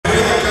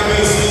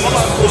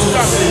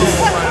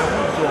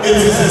It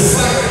is a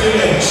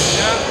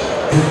sacrilege.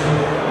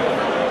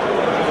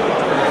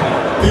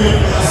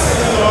 People are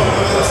sitting on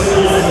another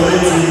table for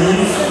you to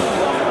use.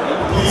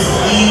 Please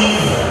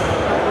leave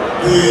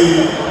the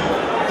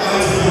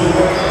anti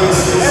worker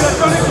space.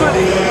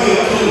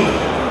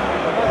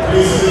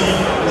 Please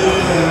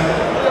leave them.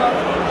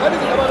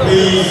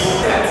 Please.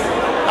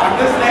 And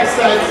this next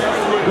set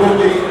will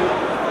be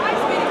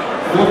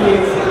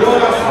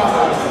Yoga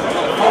Fathers.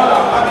 All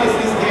our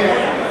artists here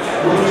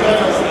will join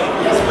us.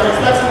 Yes, we're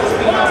expecting the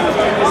speaker to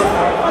join this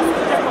now.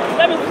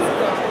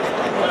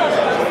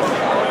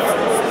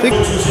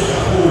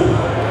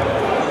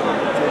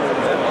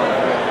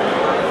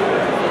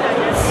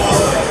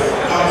 First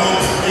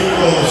amongst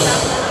equals.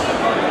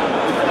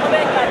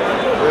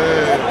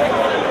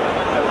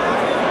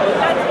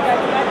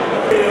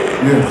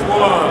 Yes.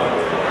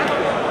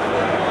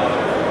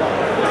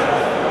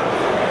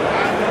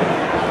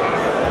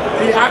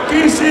 The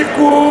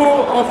Akinsiku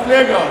of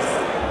Lagos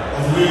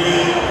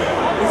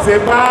is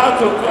about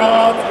to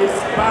cut its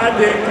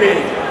birthday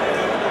cake.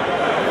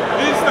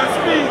 Mr.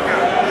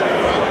 Speaker.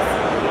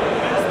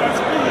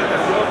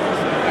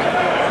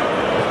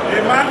 A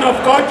man of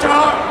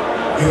culture.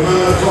 A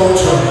man of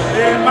culture.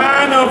 A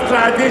man of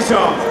tradition. A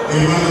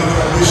man of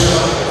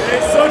tradition. A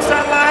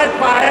socialite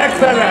par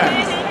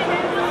excellence.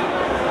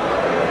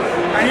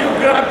 Can you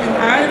grab the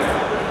knife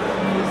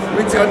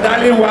with your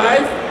darling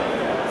wife?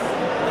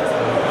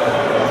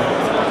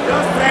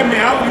 Just tell me,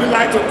 how would you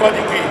like to cut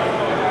the cake?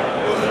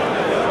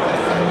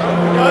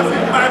 It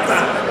doesn't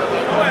matter.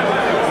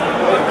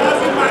 It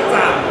doesn't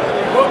matter.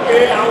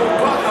 Okay, I'll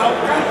count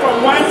from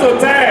 1 to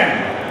 10.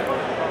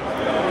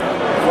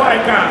 Before I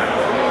can.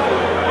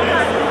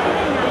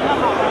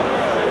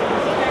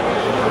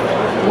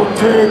 We'll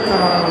take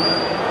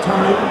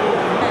time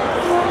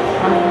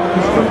and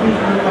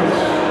distinguished members.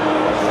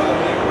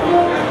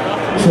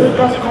 So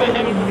just come in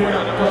here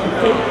because the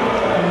cake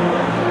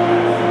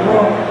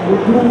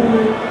we'll do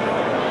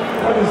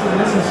what is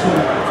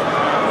necessary.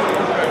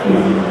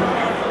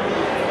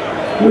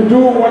 We do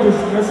what is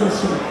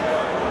necessary.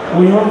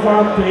 We offer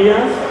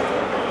prayers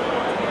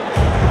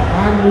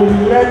and we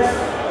let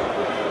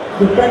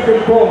the birthday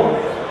board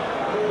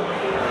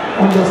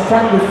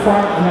understand the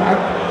fact that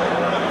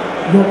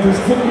your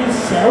distinguished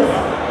self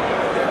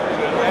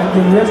and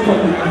the rest of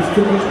the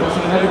distinguished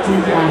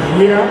personalities are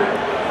here,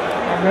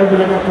 and every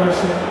other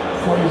person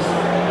for his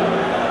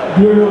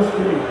glorious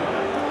day.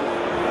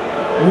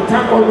 We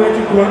thank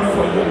Almighty God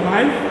for your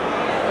life.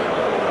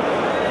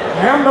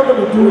 I am not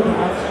going to do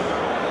that.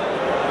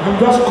 I'm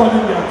just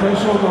calling the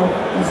attention of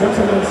His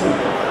Excellency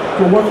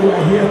to what we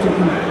are here to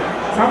do.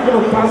 So I'm going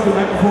to pass the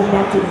microphone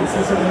back to His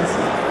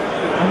Excellency.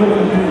 I'm not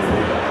going to do it for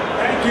you.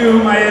 Thank you,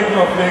 Mayor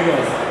of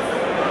Lagos.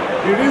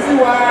 The reason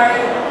why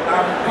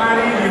I'm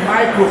carrying the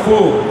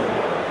microphone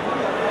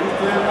is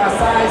to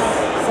emphasize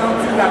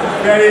something that is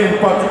very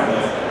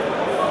important.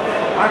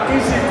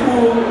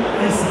 Akinsiku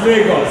is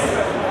Lagos.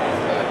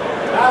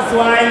 That's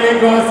why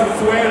Lagos is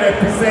well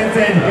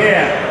represented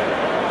here.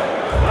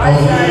 Right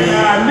now in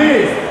our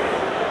midst,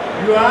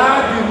 you are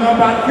the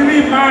number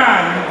 3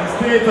 man in the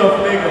state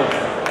of Lagos.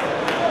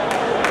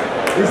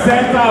 The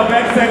Center of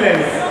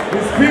Excellence,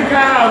 the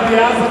Speaker of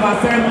the House of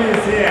Assembly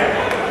is here.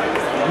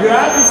 You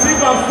have the Chief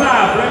of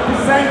Staff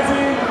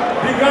representing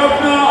the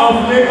Governor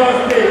of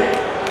Lagos State.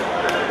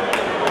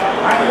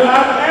 And you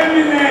have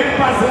eminent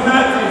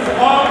personalities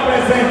all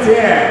present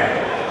here.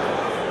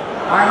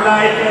 And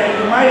like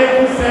the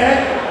Mayor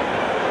said,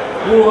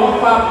 we will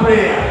offer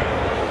prayer.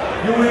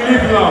 You will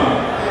live long.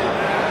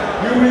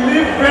 You will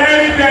live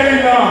very, very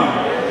long.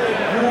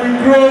 You will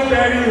grow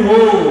very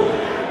old.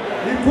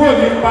 Ikú ò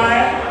ní pa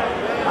ẹ́,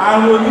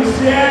 àrùn ò ní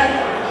ṣe ẹ́,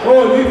 o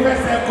ò ní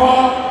fẹsẹ̀ kọ́,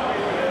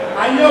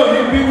 ayé ò ní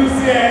bínú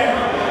sí ẹ,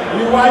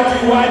 iwájú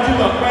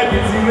lọ̀pẹ́ ibi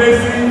ti ré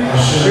sí,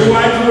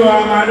 iwájú ló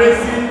máa ré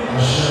sí.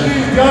 This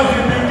is just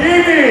the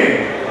beginning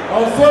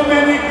of so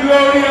many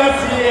glorious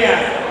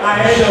years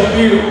ahead of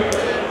you.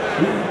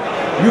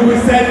 You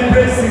will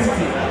celebrate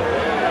 60.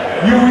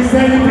 You will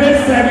celebrate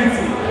 70,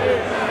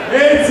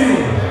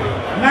 80,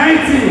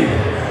 90,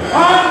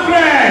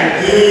 100.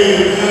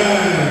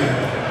 Amen.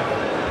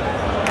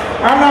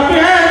 I'm a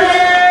baby.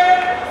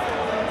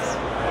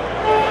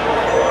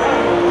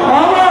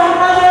 I'm a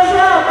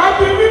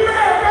baby.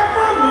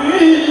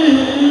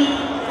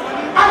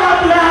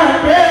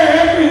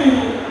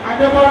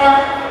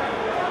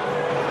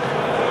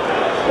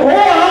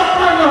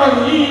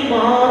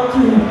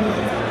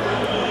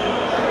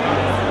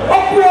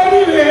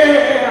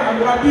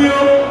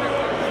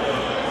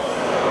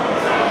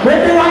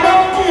 Baby, I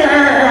don't care.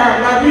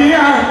 I be a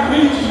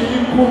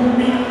Christian, put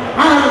me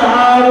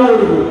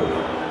alone.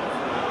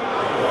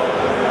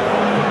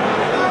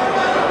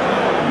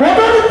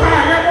 Nobody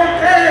time, I don't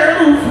care.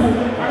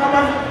 I'm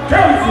a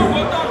careful.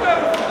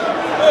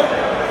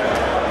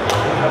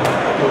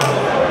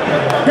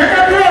 Get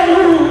a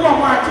little of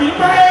my team.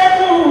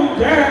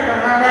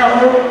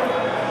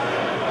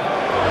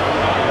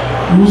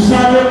 You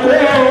saw the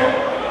girl,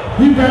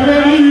 you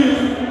believe.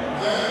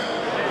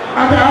 I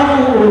don't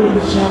know.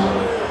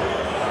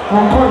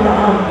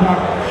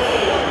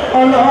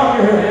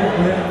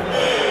 ọlọ́gẹ̀dẹ̀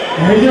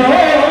ẹ̀yọ́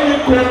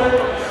ikọ̀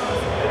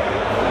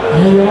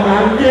ẹ̀yọ́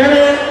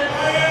àgẹ́rẹ́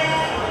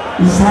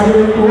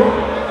ìsàlẹ̀kọ́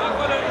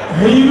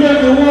èyí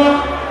lóde wọ́n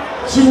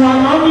tí wọ́n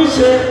máa ń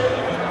ṣe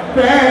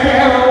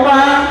bẹ́ẹ̀ wá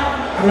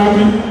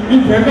Àlàbí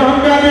ìfẹ́ náà ń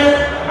dáre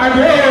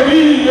adé orí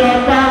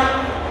ìyọ̀ta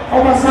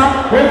ọbaṣá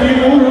òdì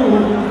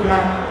lóòrùn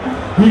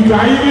ìgbà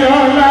ilé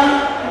ọlá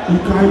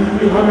ìgbà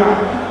ilé ọlá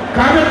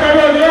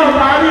kàdékẹ́lẹ́ ní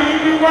ọba rí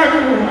níwájú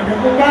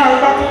àdẹ́kọ̀ọ́bá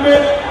àgbàkúndé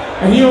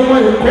ẹ̀yin ọmọ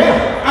Èkó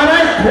ará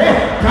Èkó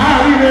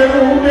káàrí rẹ̀ ló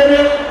ń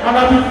délé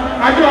Àlàbí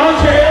àjọ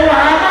ṣe wà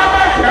á má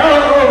bàjẹ́ o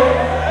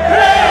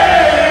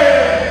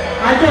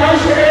àjọ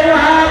ṣe wà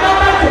á má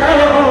bàjẹ́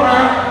o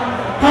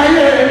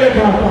ayé ilé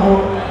bàbá o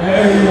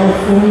ẹ̀yọ̀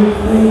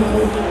funfun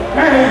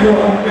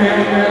ẹ̀yọ̀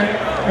mẹ́mẹ́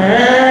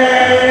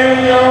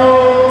ẹ̀yọ̀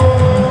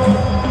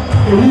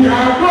èyí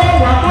àgọ́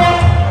wàgọ́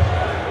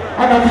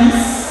Àlàbí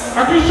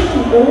Akinsiku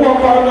owó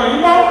ọkọ̀ ọ̀nà yìí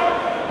mọ́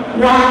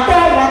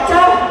wàtọ́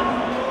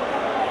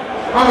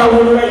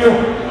aláwọ̀ ẹ̀yọ̀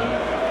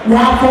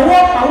wà fọwọ́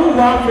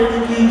àwùwà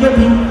fèrèkì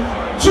ìjẹ́bi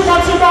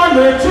tímọ́tímọ́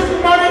lè tí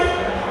mọ́rí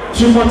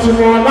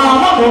tímọ́tímọ́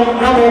láàmọ́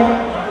láwọ̀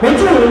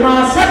ojú rẹ̀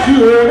máa sẹ́kì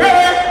rẹ̀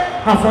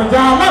àfọ̀jà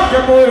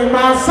alákẹ́kọ̀ọ́ rẹ̀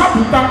máa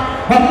sábùtà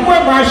ọ̀pọ̀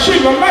ẹ̀ máa ṣì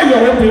lọ láyọ̀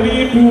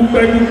obìnrin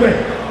dùgbẹ̀dùgbẹ̀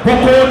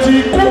bọ̀kọ̀ ti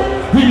kú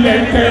ilẹ̀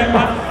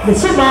tẹ̀pa lè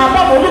sì máa bá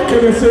wọn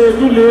olókèrè ṣe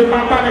ìdúlé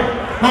bàbá rẹ̀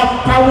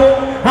àtàwọn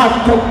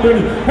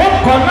àtọ̀gbẹ̀rẹ̀ ó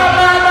kọ̀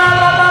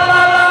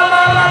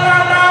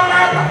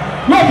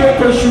lọ́dọ̀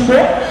ètò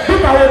ṣùgbọ́n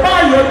nípa wo bá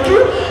yọjú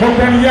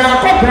ọ̀gbẹ̀rẹ̀ yẹ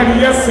akọ́gbẹ̀rẹ̀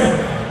yẹ sẹ̀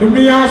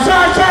èmi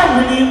àṣàṣà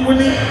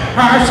wíníwíní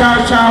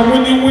àṣàṣà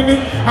wíníwíní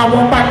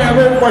àwọn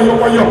balẹ̀rọ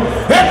wọ̀yọ̀wọ̀yọ̀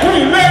ẹkùn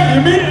ilé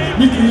ìmí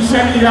ni kì í ṣe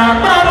ní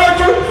àgbá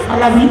lójú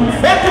Àlàbí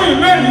ẹkùn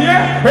ilé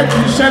ìyẹn kì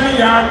í ṣe ní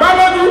àgbá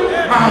lójú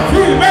àfi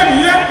ilé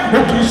ìyẹn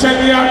kì í ṣe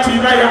ní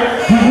àtìláyà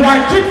ìwà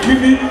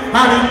jíkìní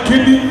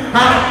àríkìní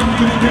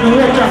àkìkìkìní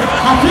wọjà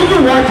àfi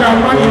ìwọjà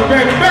wà ní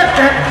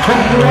bẹ́ẹ̀kẹ́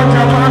ọ̀gbìn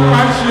wọjà wà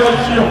pa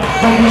ṣíọṣíọ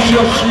ọ̀gbìn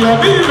ṣíọṣíọ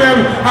ní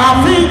ìrẹ̀rù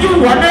àfi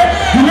ìwọlé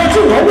ilé tí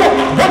wọ́n wọ̀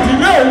ó ti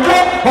lé owó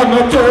ọ̀nà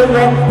tó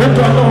wọ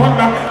ètò ọ̀nà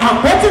ọ̀nà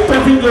àpótí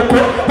tẹ̀bí yòókù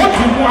ó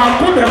ti mú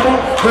akúlẹ̀ mọ́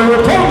èrò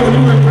tó lè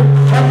ní èkó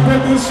ẹgbẹ́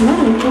ní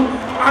sùúrù mú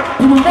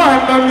akùnmọ́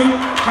ànọ́ni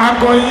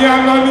àgọ̀yìn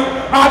ànọ́ni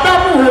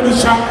adámù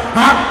òrìṣà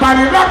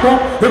apanilágbọ̀n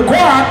èkó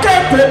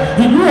akẹ́tẹ̀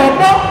ìlú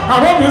ọmọ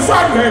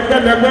àrọ́mísàgbẹ̀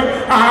ẹgbẹ̀lẹ́gbẹ̀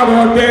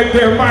àrọ̀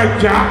dẹ̀dẹ̀ máa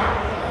jà.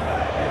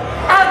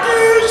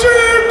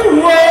 Akinsiku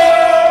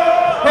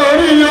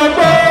orí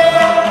ọgbọ́n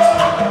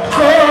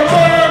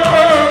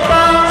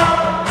kọ́kọ́kọ́kọ́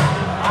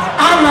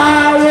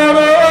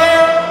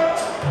aláwòrán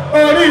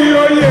orí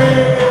oyè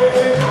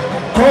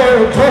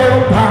kókó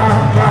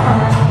bàbá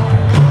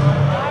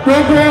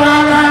gbogbo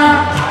ara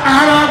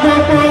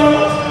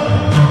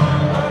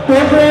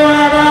gbogbo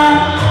ara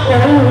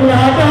òun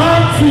làbọ̀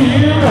fi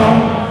rọ̀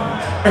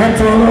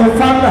ẹ̀tọ́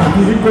fàgbà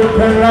ní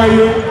gbogbo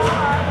láyé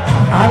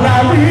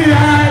Àlàbí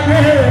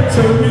ayé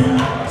tèmi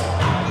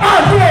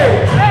àgbo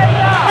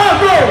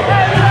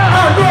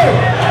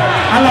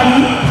Àlàbí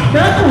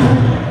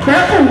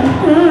kẹ́kù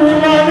kú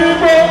lọ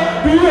nígbó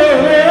bí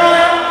òwe rá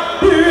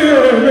bí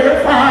òwe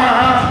fà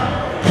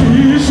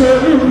kìí ṣe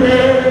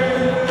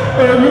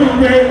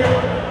olúwe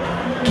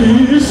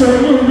kìí ṣe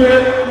olúwe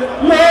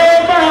ló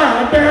máa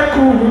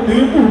dẹ́kù ní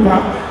bùbá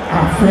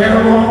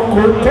àfẹ́ràn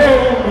kò tó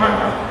máa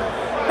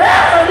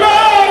bẹ́ẹ̀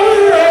lórí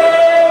o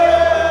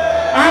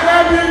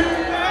Àlàbí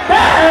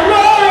bẹ́ẹ̀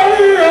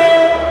lórí o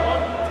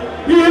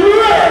ìlú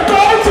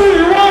Èkó tí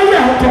wọ́n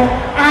yàtọ̀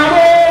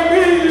àwọn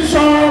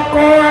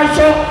oníṣọ́kọ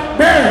aṣọ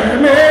bẹ́ẹ̀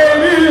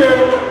lórí o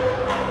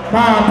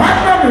bàbá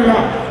nàmìlà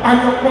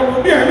àyọ̀pọ̀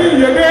bí ẹni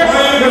ìyẹlẹ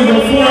lèyọ̀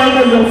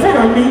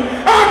fúnra mi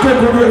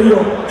àtẹ̀gọ̀rọ̀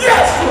èyọ̀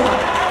yẹ́sùn.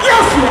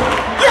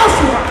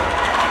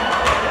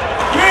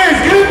 Please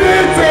give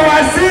it to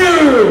Wasiu.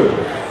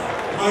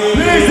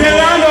 Please a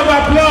round of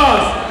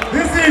applause.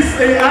 This is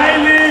a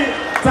highly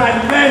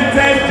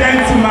talented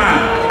gentleman.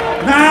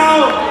 Now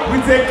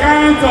with a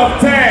count of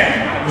 10.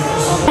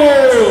 2,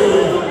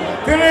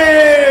 3,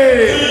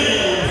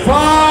 4,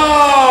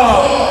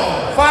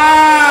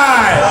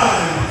 5,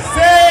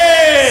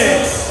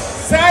 6,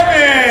 7,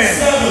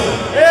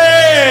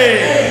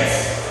 8,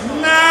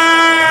 9,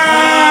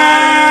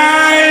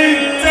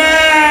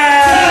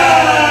 10.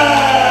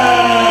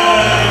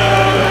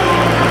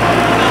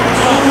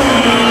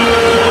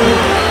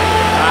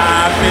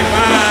 Happy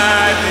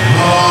birthday.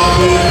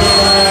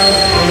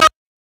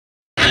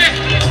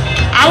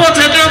 Àwọn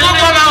tẹ̀lé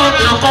ọmọkànlá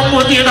òkè ọkọ̀ mú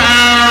nira.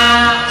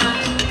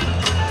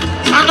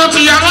 Àná ti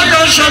yàrá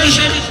yóò ṣọ́ni.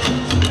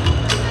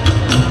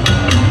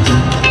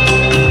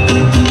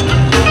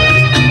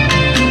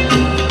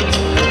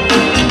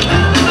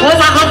 Wọ́n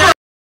bá kọ́kọ́.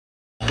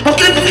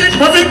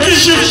 Mo fi kí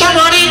ṣe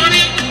sọ́mọ rí.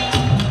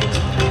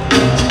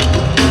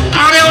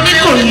 Ààrẹ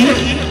Oníkòyí.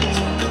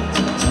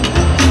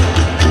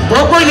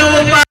 Gbogbo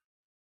Yorùbá.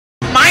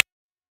 Máa ń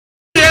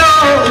yẹ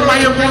ọ́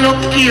Máyégún ló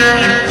kí ẹ.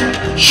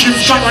 Ṣé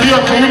sọ́mọ rí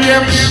ọkọ̀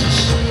Williams?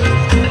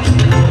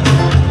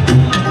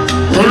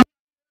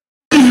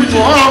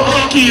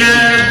 Kí ẹ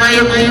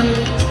Máyégún.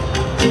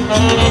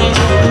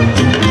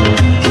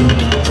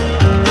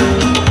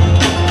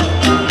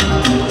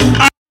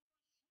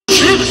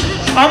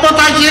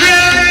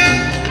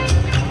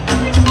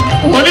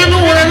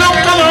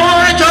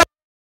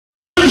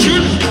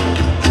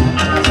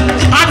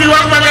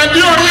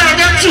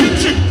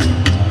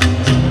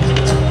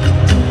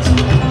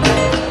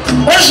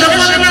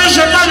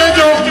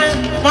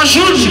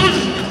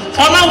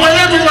 ọlọ́wọ́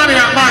ẹlẹ́dùnmarè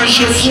a máa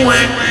ṣe fún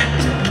ẹ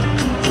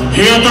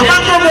èèyàn tó bá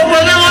tó gbogbo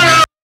ẹlẹ́wọ̀n rẹ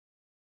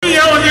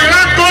ìyẹn ò ní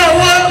rákò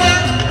owó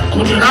kò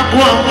ní rákò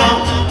ọmọ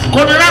kò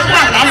ní rákò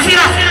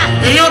àlàáfíà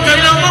èèyàn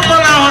tẹ̀lé ọmọ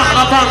bọ́lá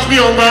àbá fi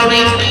ọgbà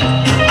orí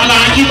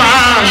aláàjì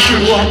máa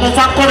ṣòwò ọmọ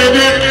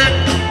Fákóredé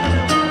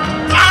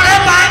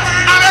àrẹ́bà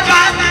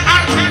aláàjì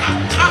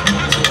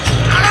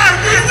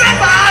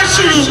máa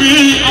ṣòwò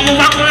ọmọ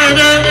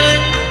Fákóredé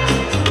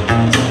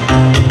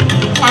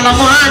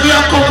àlàmọ́ ẹni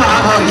ọkọ̀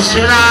máa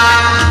ṣera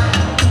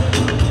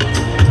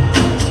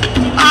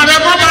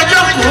àrẹ́bà máa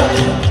jókòó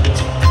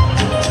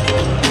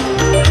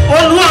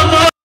olú ọmọ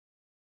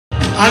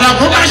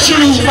àlàmọ́ máa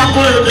ṣòwò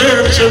Fákóredé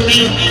ṣe mí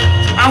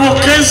àwọn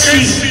kéésì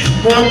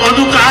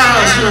mọ̀ọ́mọ́dún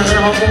káàsì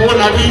ọmọ owó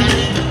làbí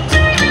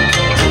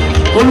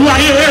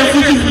olúwayé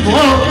fújì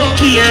mọ́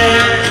kí ẹ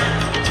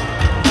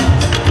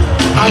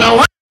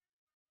àlàwọ̀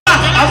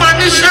ọmọ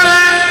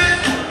níṣẹ́rẹ́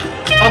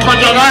ọkọ̀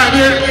jọ̀lá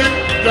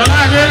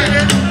adé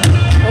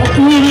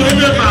ọkùnrin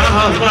ilé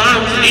máa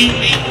ní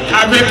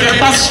abẹ́kẹ́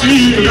bá sí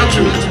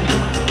ìrìnàjò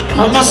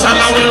ọmọ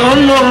sàlàwé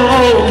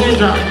olóòrùn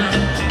ìjà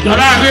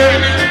jọ̀lá adé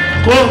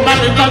kó bá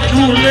mi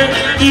tọ́jú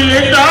ilé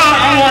dá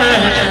àwọn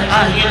ẹ̀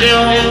àyílé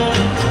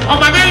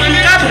ọmọ méjì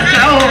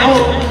kábẹ̀kẹ́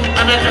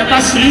abẹ́kẹ́ bá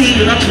sí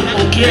ìrìnàjò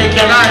òkè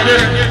jọ̀lá adé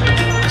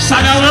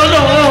sàlàwé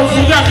olóòrùn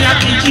fún yàtí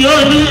akíkí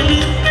olú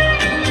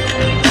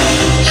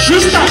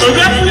sísítà ló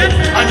dé fún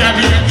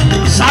Àjàní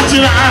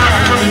sátìrà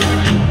àkọ́ni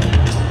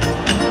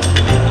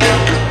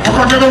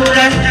ọkọ̀ tó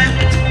kẹ́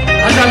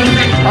Àjàní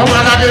ọmọ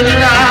aládé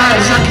nílá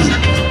ìsákì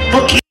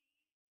òkè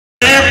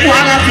ẹ̀kú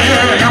aláfẹ́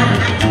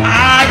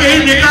adé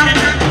nìkan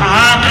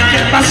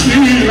abẹ́kẹ́ bá sí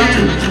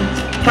ìrìnàjò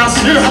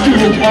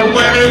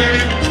ọgbẹ́rẹ́.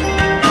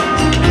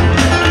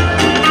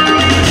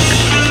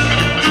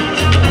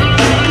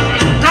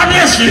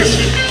 Kábíyèsí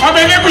ọmọ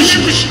ẹlẹ́gùsì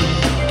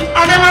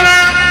ọdẹ́mọ́lá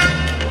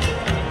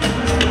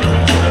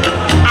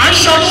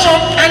aṣọ́ṣọ́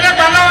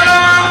ẹlẹ́gbà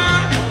lọ́wọ́lọ́wọ́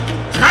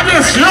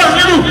kábíyèsí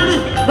òmìnirù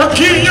mo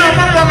kí yín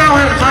ọmọ bọ́láwọ̀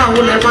ẹ̀fà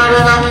àwòlẹ̀ máa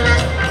rọra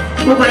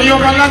gbogbo ẹ̀yìn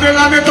ọba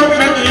ládéládé tó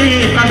fẹ́ ní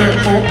ìkàlẹ̀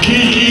mọ́ kí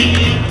yín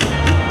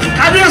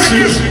kábíyèsí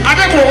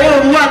adẹ́kọ̀ọ́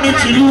òòrùn àmì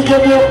tìlú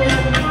gbogbo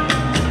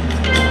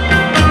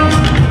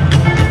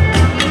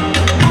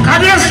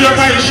kábíyèsí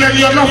ọba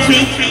ìṣẹ̀lẹ̀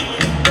ọlọ́fin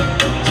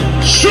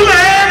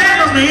ṣúlẹ̀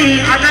ẹ̀mí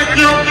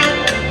adájọ́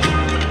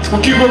mo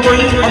kí gbogbo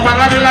yín ọba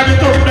ládéládé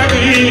tó fẹ́ ní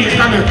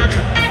ìkàlẹ̀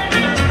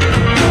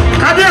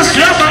kábíyèsí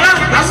ọba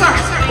lásà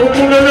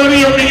okun lórí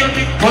omi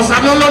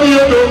ọ̀sán lórí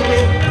odò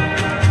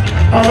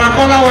ọba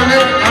Kọ́láwọlé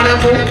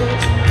Arẹ́mú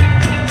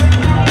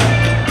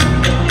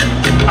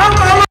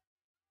ọkọ̀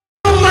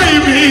ọlọ́mọ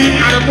ìbí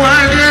Arẹ́mú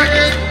ayé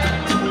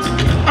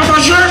ọmọ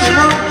ṣọ́ọ̀ṣì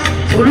mọ́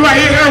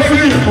olúwayé ẹ̀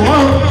fún ìfọ́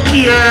kí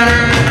ẹ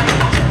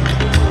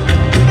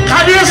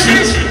kábíyèsí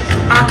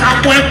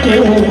àkàpọ̀ ẹ̀kọ́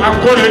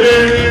Akóredé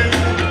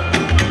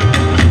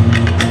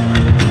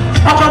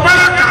ọkọ̀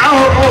bára kà á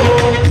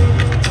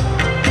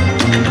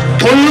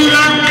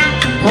olúwa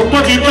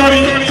ọgbọ́n ti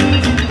tọ́rí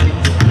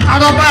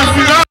adọ́bá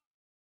àfihàn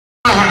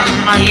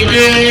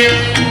àyílé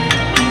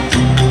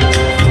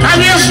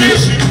kábíyèsí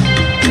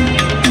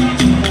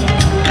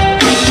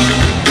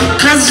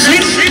kàzí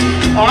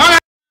ọ̀rẹ́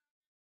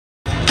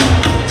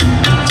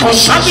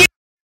ọ̀sábí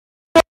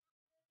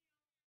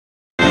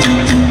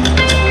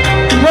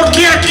mo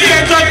kí ẹ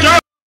jọjọ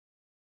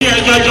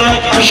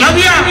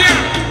ọ̀sábíà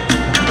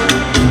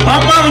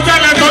ọgbà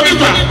òjàlẹ̀ tó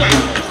nígbà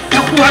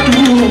ẹkú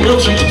àdúgbò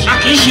lóṣù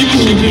Akinsiku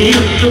ní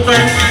ìdúpẹ́.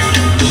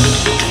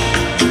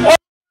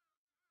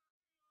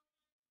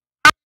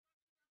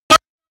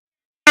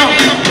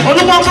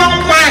 olùkọ́kọ́ ń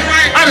pa ẹ̀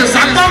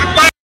àdìsá tó ń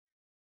pa ẹ̀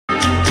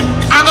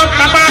àwọn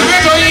bàbá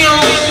akẹ́kọ̀ọ́ yìí o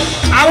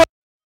àwọn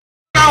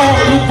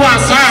olùkọ́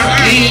àṣà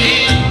ní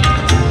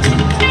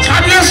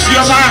kábíyèsí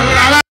ọba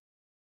àlá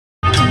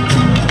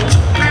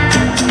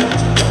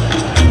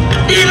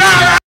ilé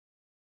ara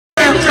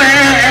ẹ̀fẹ̀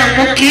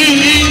ẹ̀kọ́ kí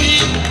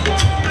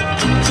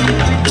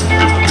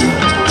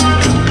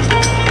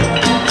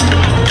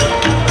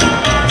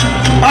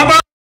ọba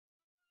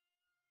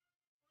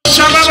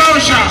ṣàbábá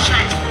ọ̀ṣà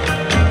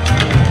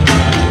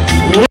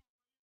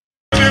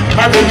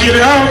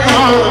àgbèjìrì ọkọ̀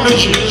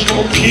méjì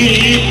òkì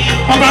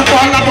ọba tó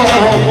alábọ̀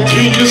òkì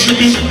ní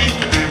síbí.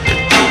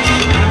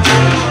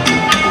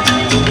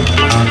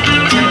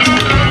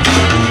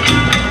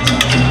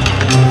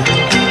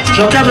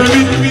 Jọ̀kẹ́ bẹ̀bí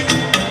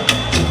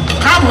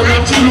káàbọ̀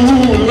láti lù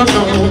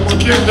lọ́dọ̀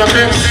òkì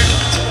ẹ̀jọ̀kẹ́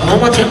àwọn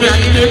ọmọ tẹ̀lé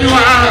ayílẹ̀ ní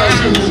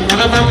wàásù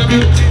alábàbí.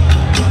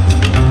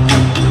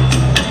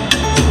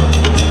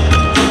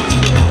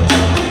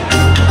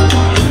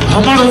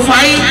 ọmọ rẹ̀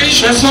fàáyé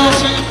ṣẹ́sọ́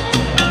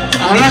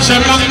aláṣẹ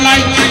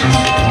Limelight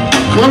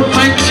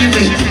Goldmine TV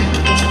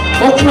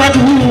ó kú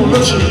àdúgbò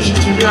lóṣù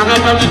tìbí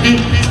alábàbí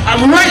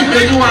àbúrò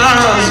ìgbẹ́jú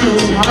wàásù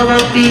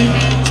alábàbí.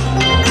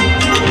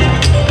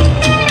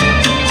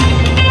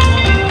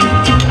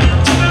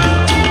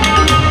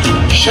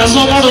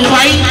 ṣẹ́sọ́ ọmọ rẹ̀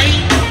fàáyé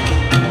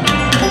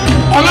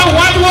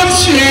ọlọ́wọ́ adúwọ́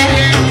ti ẹ̀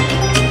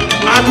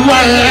adúwọ́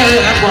ẹ̀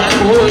ẹ̀kọ́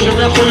àkókò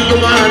ìṣẹ́fẹ́ kó ló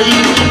máa rí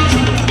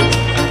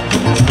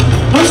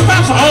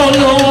Mustapha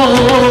olówó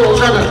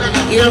rẹ̀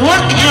ìrọ̀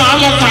kí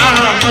ọlọ́pàá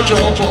àkọjọ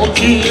ọkọ̀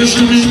kí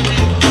yéṣu mi.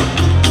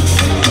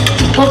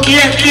 Ó kí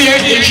ẹ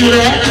èjì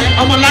rẹ̀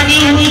ọmọláni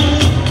wú.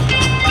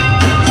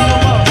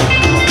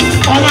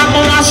 Ọmọ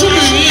akọ̀wá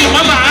sílẹ̀ yìí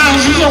bàbá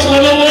àṣìṣe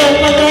polówó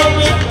gbogbo.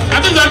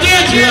 Àbíjọdé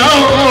èjì rẹ̀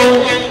ọ̀hún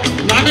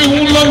láni wú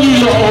lórí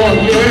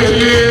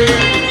ọ̀lẹ́lẹ́.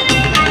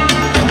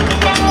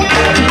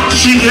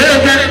 Ṣìyẹ́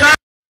bẹ́ẹ̀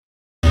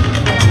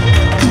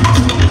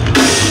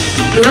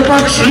Eba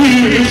tí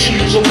èsì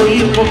ìṣòro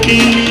yìí kò kí.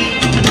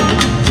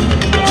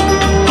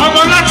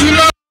 Ọmọ láti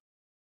lọ,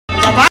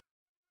 bàbá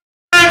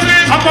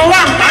ọmọ wa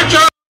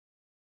àgbájọ.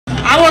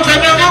 Àwọn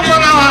tẹ̀lé ọmọ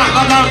náà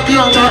ọmọ bí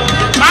ọmọ.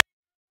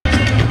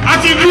 A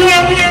ti dúró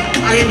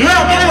àìní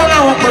ọmọ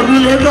náà pẹ̀lú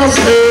Lagos.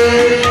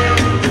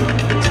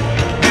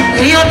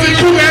 Èèyàn ti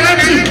kú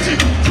lẹ́rẹ́tì,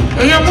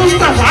 èèyàn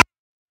Mustapha.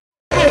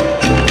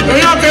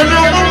 Èèyàn tẹ̀lé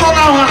ọmọ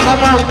náà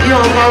ọmọ bí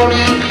ọmọ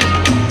orí.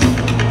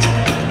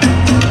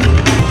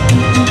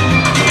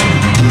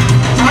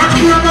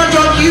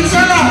 Akíọ́mọ́jọ kì í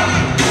sẹ́lọ̀,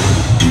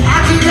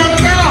 akíjọ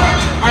tẹ́lọ̀,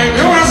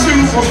 àìníwá sí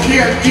ìfọ̀ kí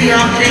ẹ kí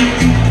ẹ kí.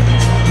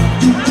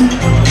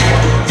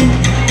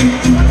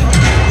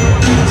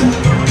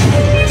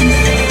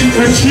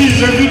 Ẹ̀chí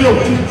ìṣẹ́bídò.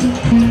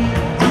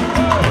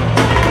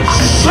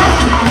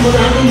 Sọ́ọ̀tì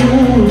àbúrò ní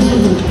ìwúrú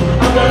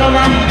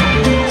abẹ́lọ́lá.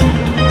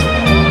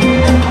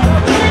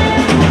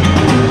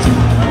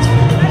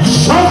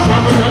 Sọ́ọ̀tì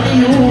àbúrò ní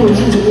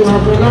ìwúrú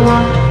abẹ́lọ́lá.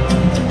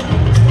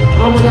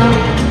 Àbúrò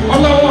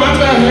ọlọ́wọ́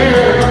abẹ́rẹ́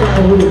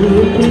àwọn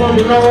olùkú mọ́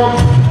mi lọ́wọ́.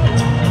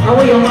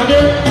 Àwọn ìyọ̀mọdé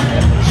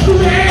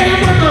ṣùgbọ́n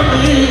mọ́tò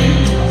mi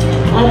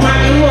ọmọ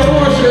irú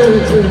owó ṣe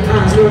ètò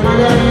àti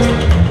ọmọdé.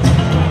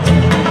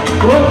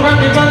 Ó bá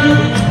mi tọ́jú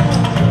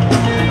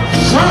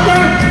sọ́gbà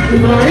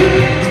ìrọ̀rí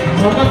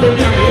ọmọ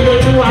tèmi àgbélé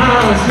ní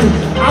wàhálà sí.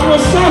 Àwọn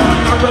sọ́ọ̀bù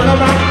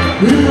àgbẹ̀lọ́ba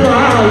nínú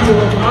ààyè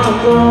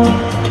àgbọ̀.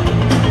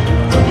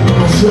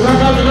 Àṣìlá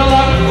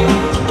dábìlọ́lá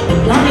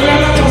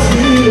dábìlọ́lá lọ sí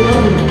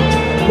ìrọ̀rùn.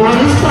 Wọ́n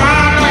ń sá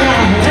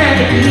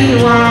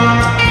ẹ̀ẹ́dìwá.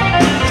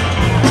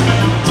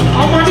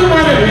 Ọmọdé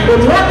wọn lè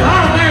gbòòrò ọ̀gá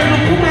ọ̀gá ẹ̀rù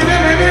kú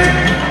mẹ́lẹ́mẹ́lẹ́.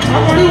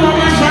 Ọmọdé wọn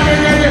máa ń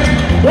ṣàgẹ́gẹ́.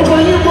 Gbogbo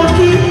yín mo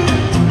kí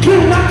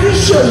n wá kí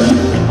ṣèlú.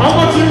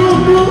 Ọmọ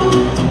Tinubu,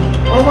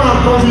 ọmọ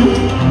àkọ́bí,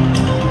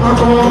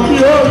 àkọ́bí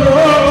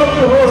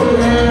olóòtú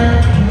rẹ̀.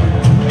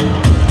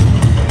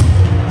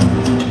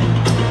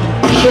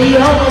 Ṣèyí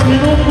ọmọ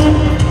Tinubu,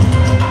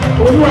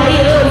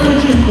 olúwayé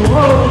olùjì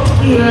kò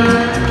yẹ.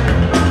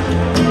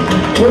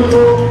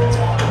 Gbogbo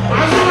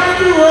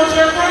aṣáájú ó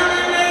ṣe fọ́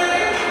nílé,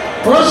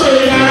 ó ṣe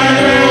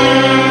ìlànà.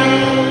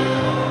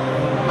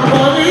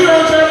 Àkọ́bí ó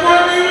ṣe fọ́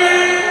nílé,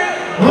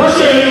 ó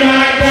ṣe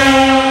ìlànà.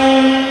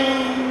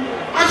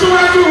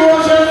 Aṣáájú ó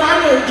ṣe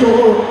fálejò,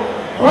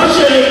 ó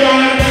ṣe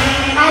ìlànà.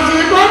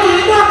 Àsìkò ní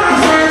tọ́ka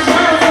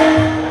ṣẹ̀ṣẹ̀ fún.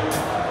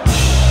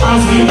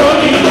 Àsìkò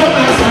ní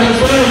tọ́ka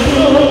ṣẹ̀ṣẹ̀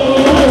fún.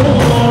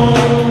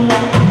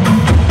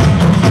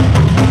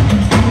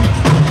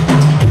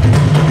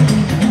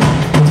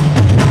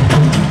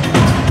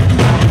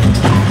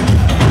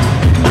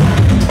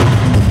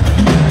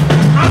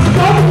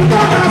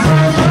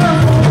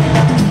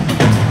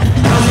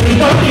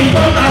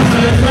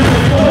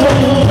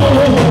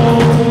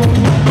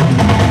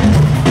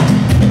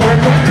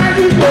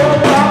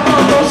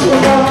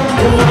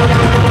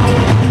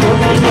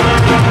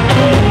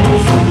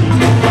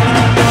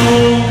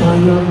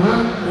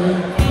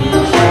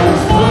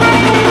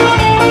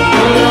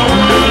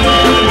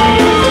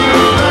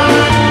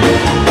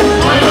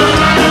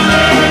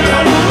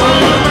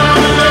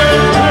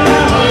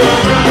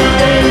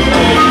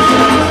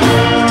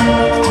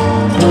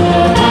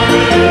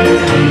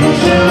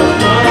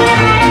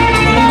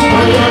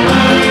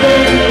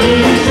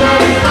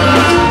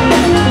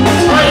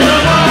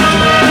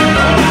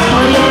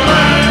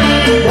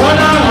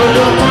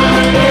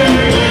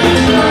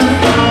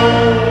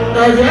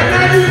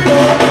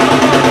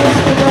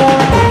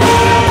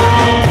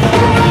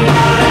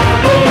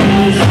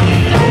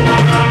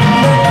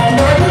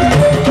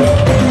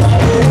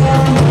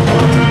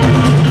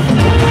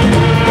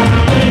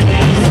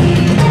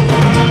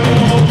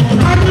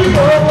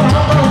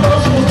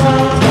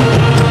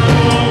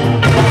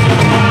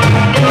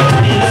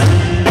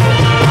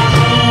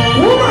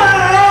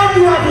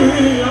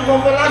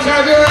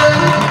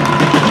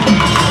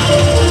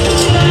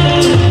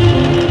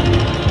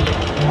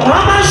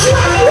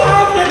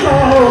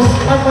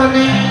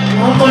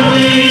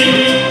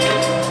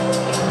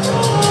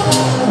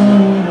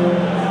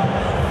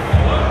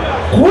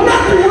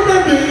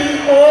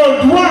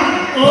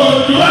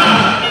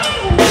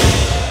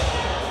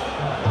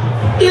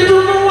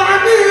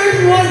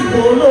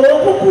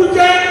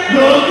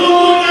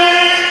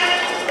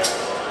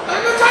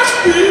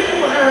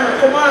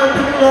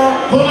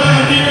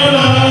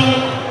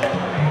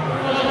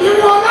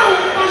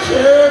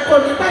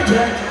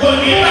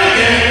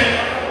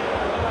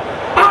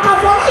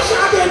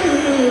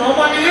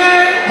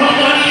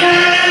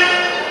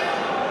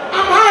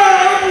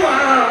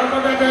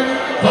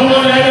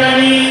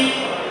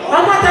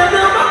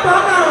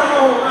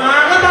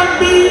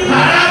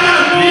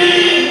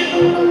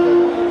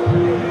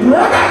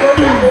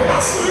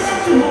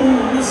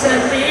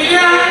 Said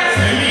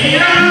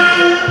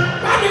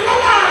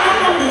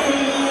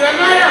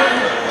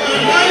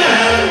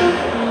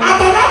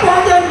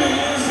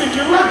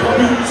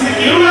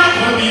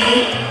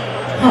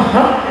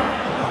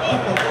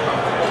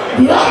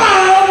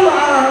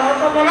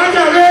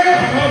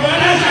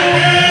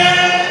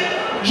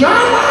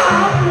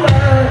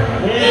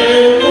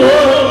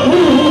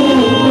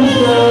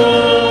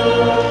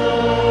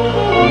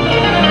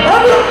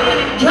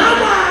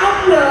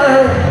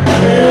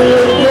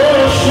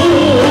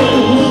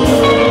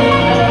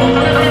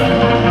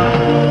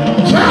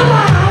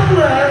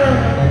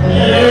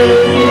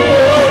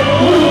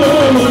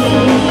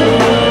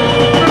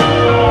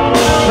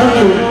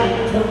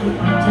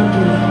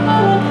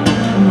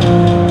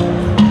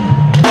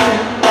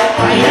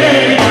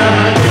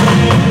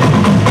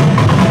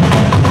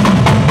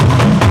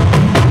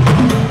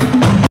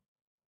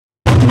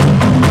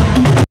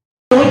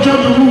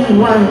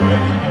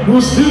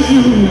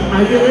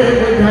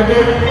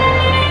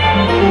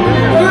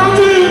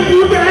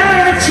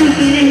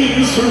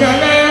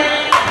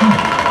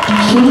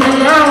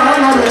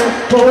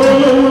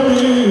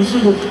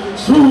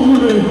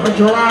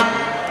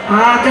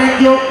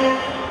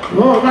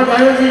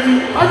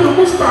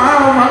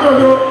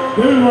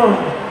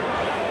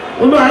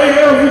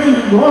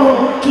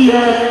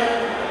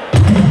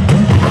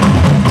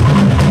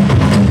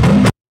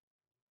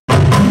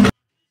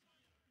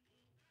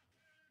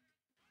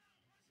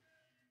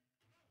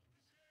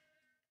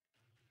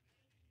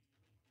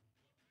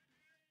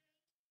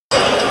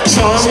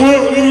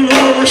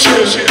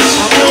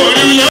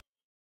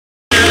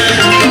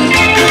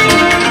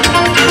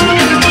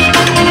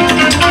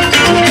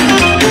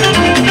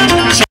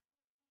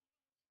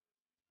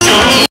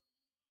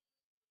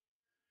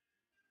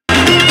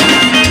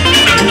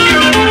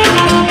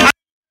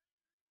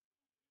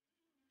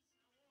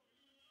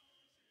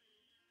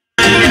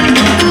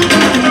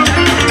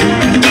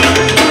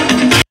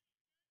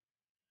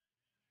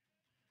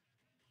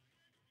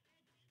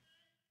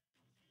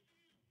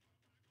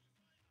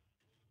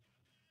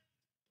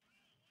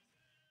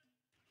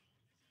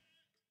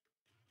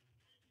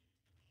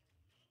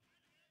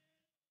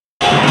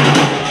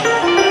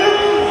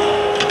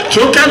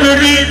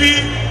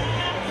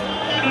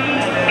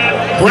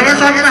When I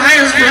come in the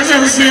highest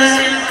presence here,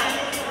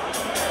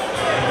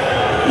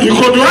 you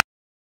could do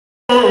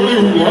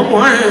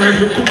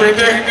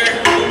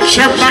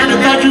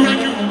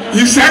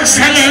His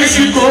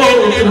Excellency go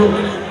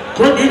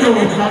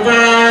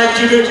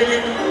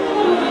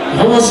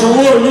I was a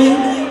warning.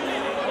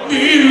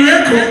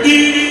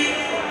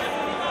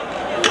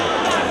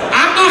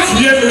 I'm not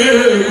here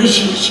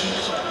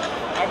wishes.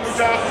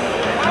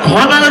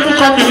 Honorable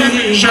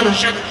combination.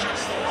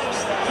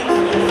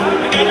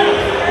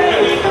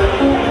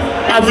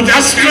 I would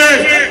just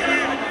pray.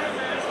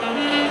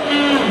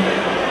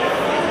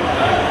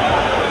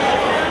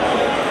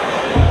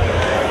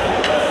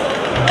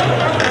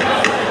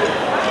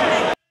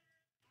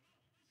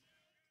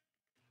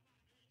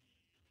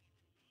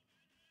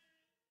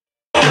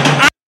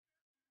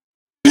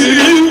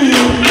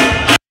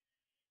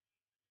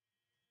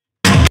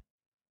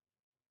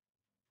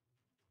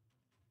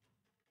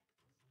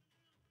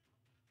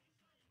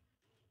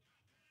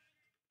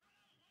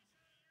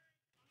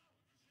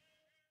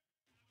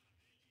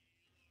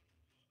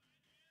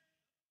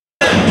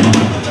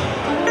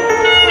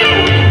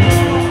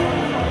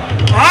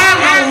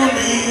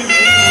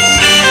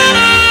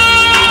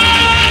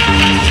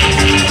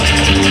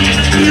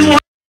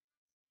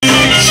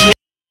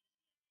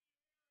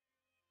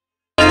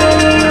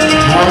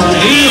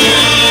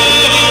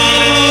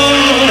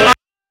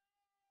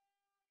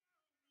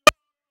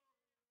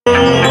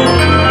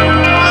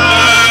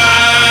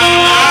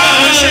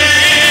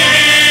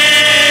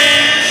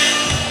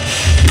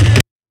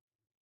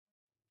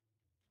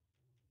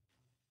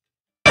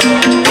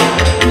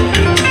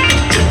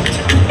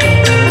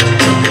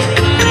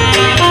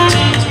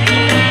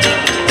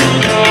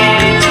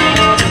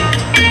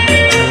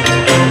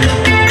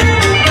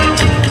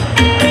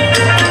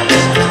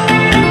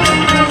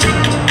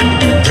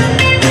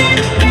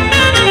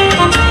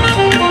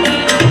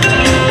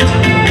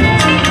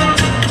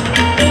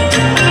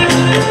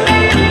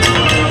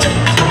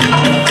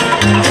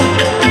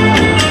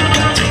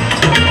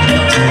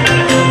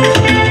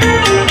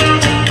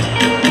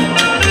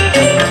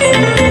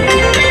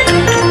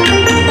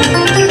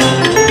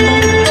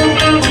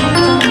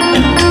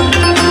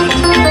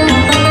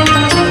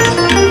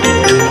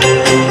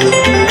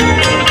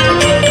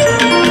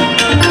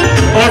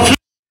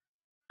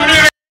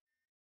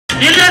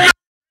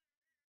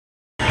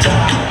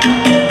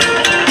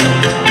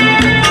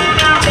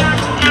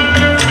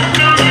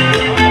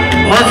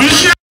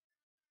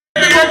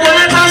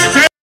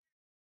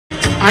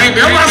 I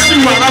never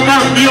see what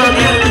about me on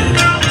it.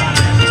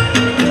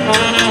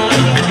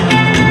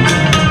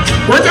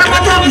 What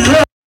about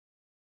you?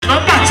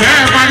 Number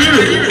 10, my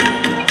little.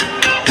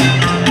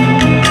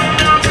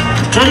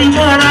 Tell you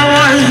what I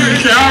want, you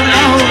can't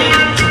know.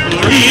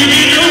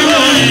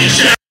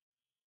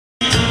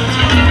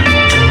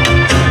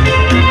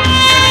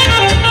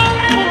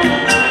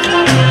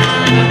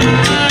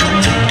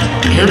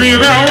 Give me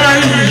that way,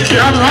 you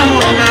can't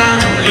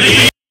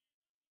know.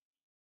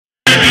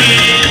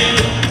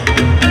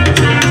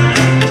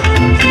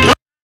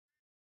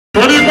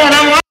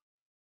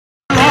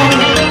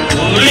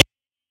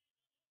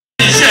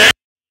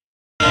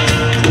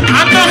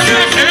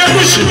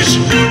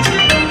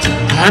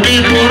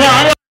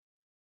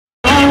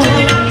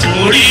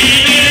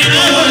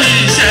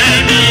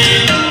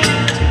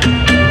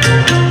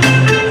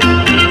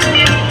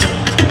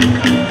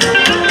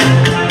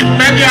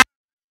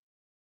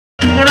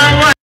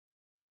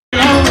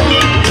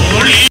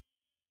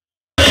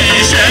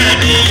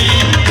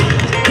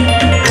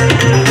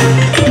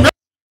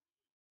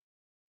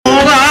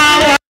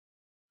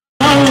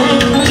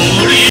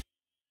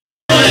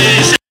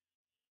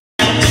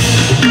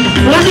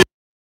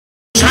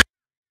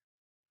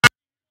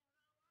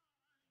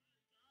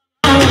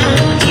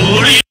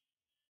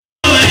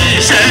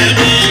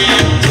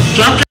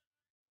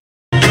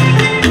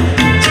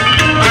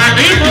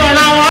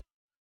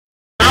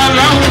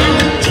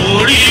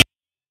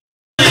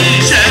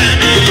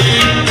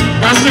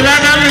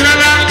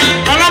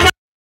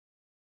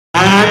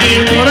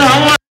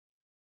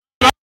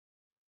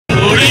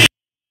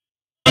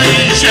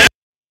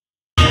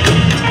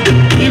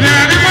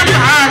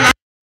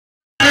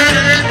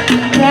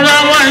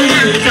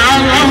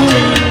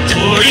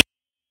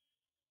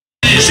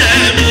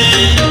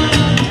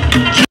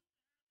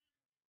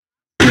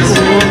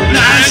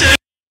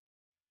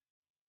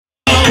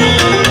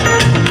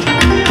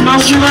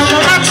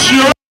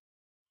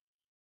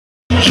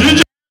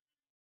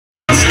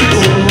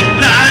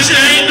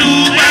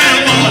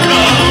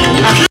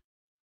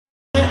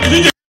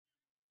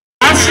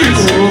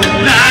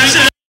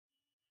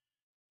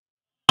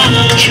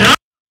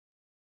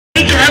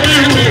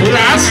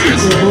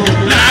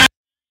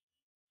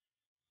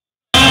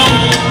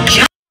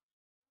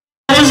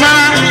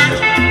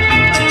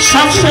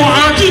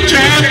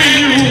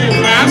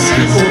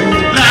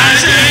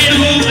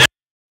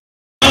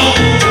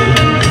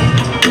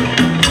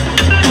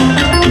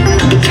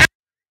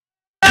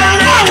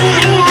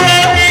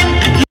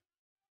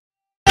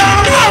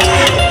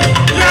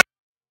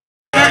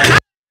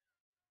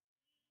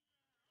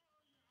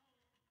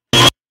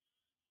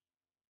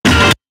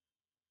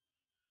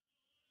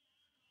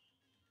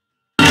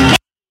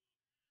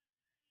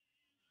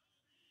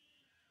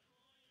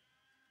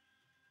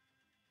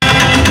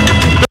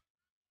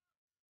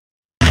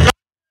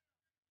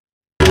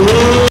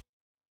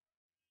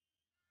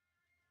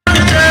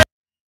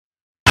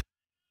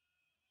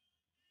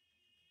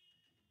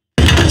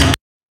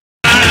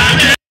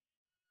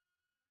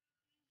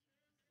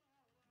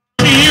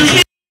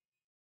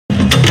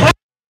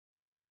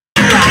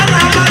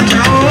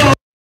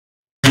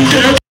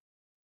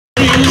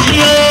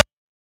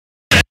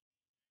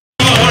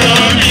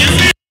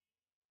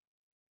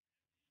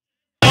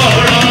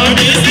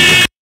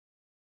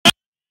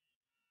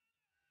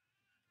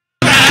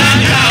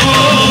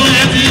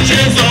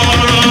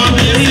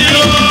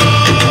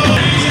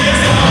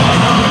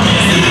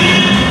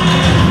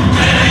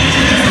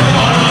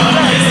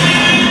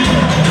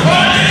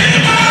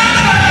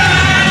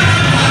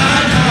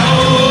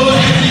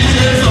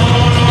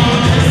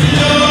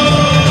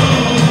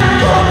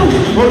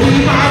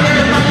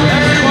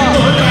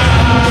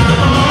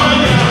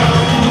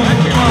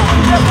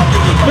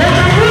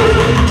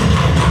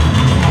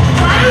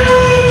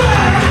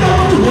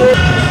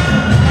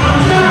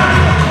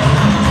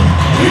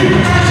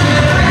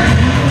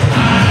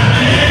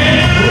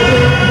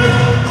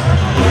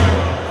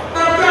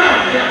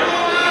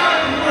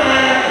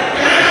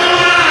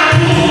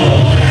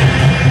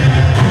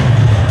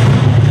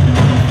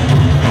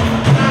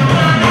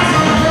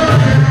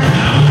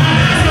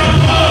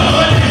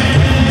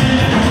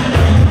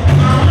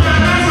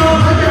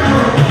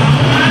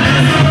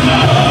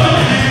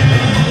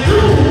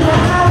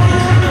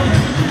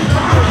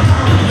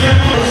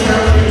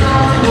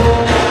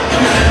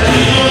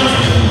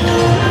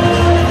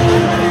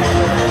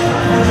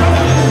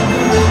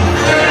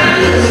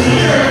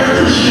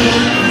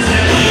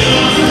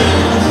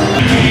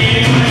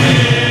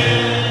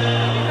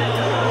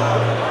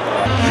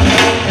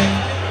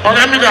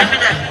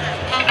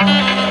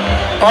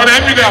 ọ̀rẹ́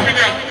mi dà.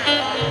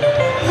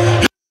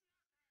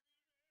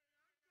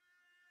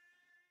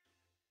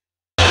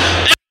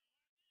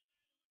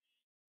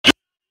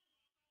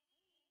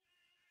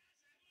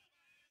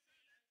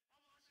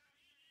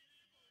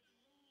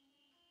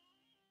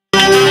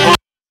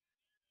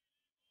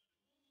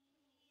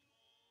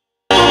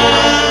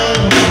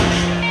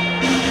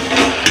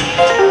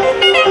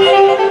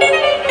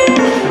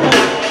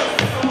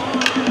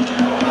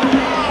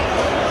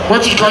 Wọ́n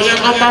ti kọ̀ yẹn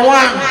number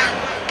one.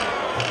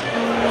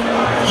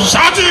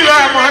 Sátìrà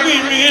mọ́ni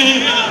mi.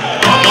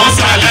 Ọmọ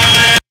sàlẹ̀.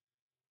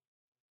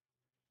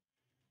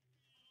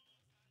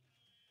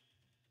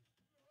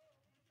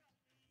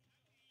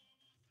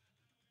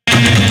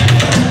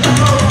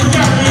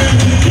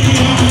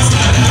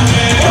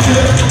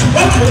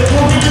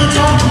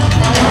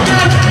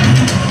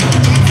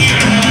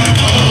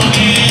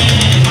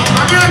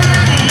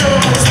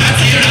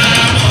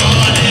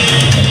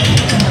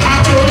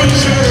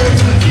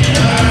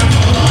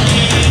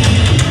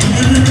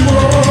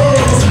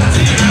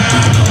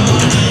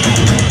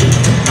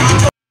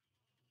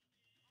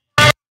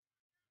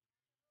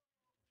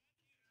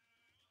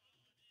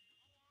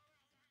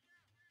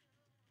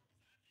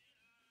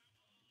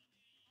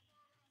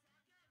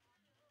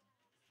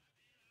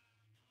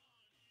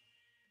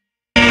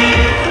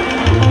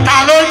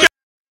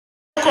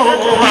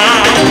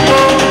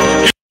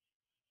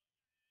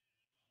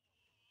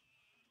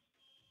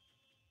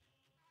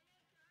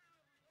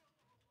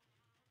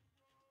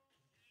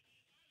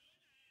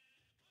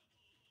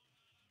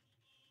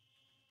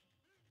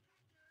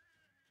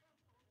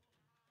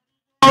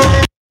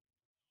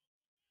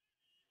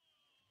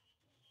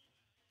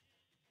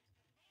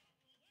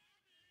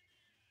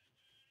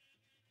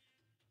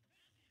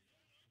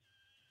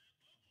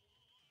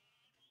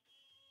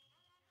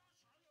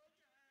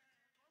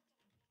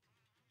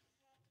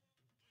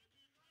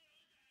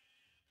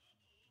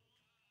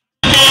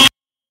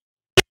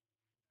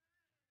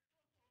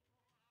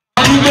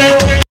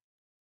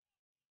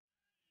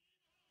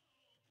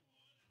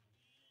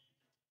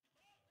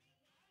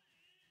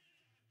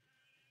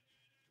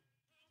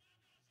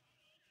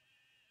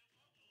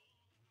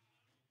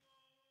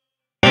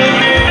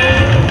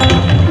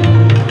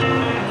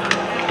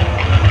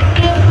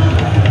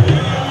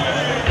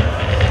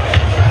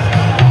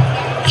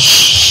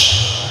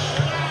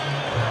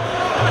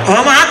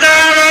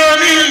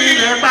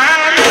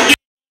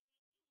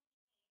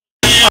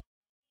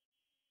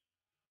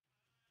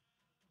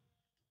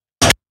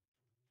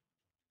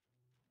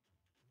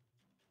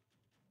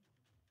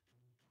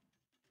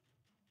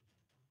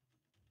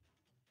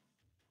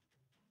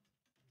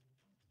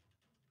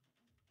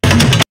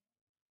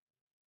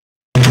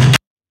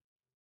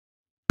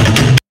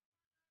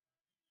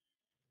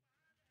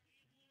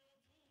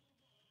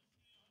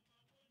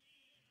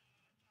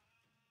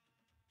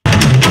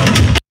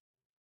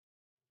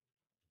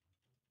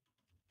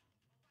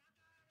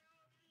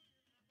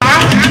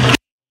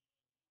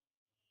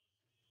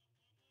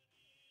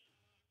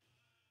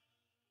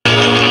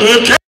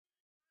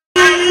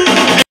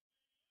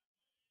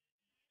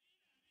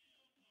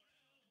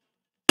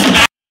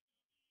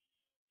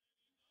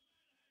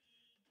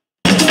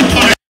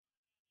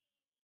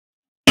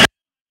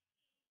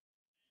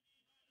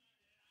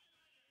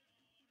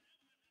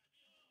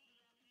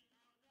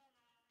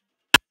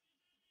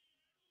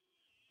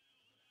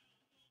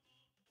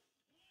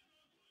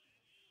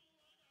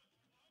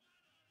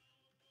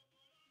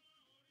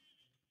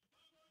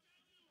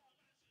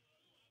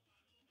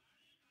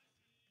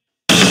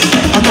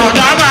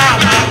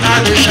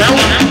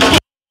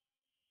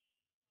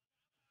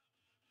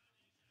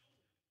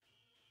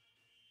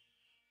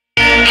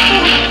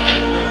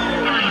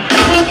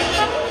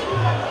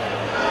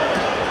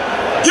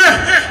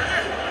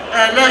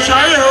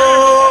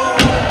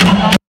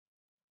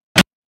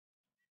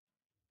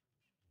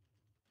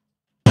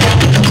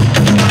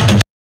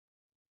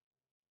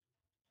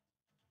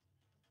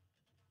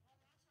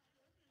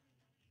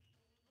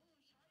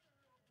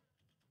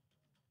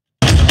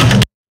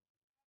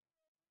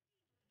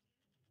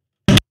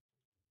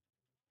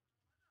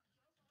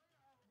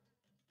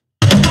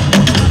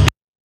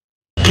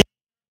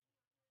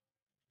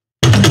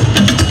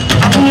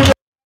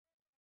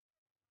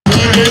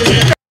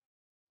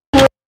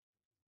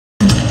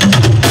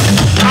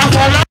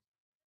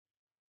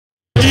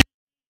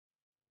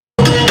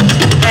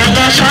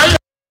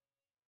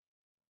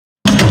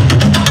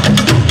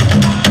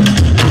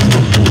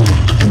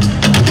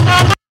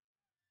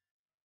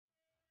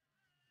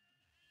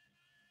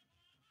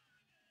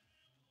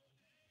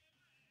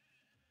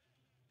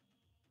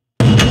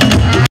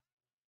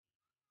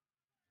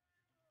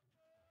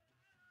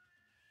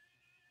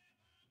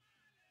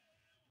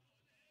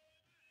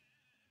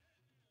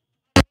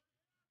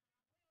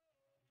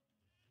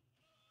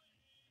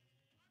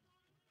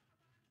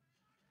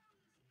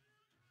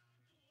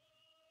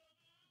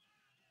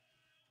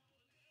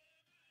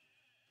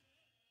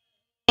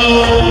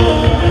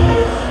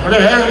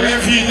 ọ̀rẹ́ mi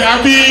fi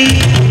dàbí.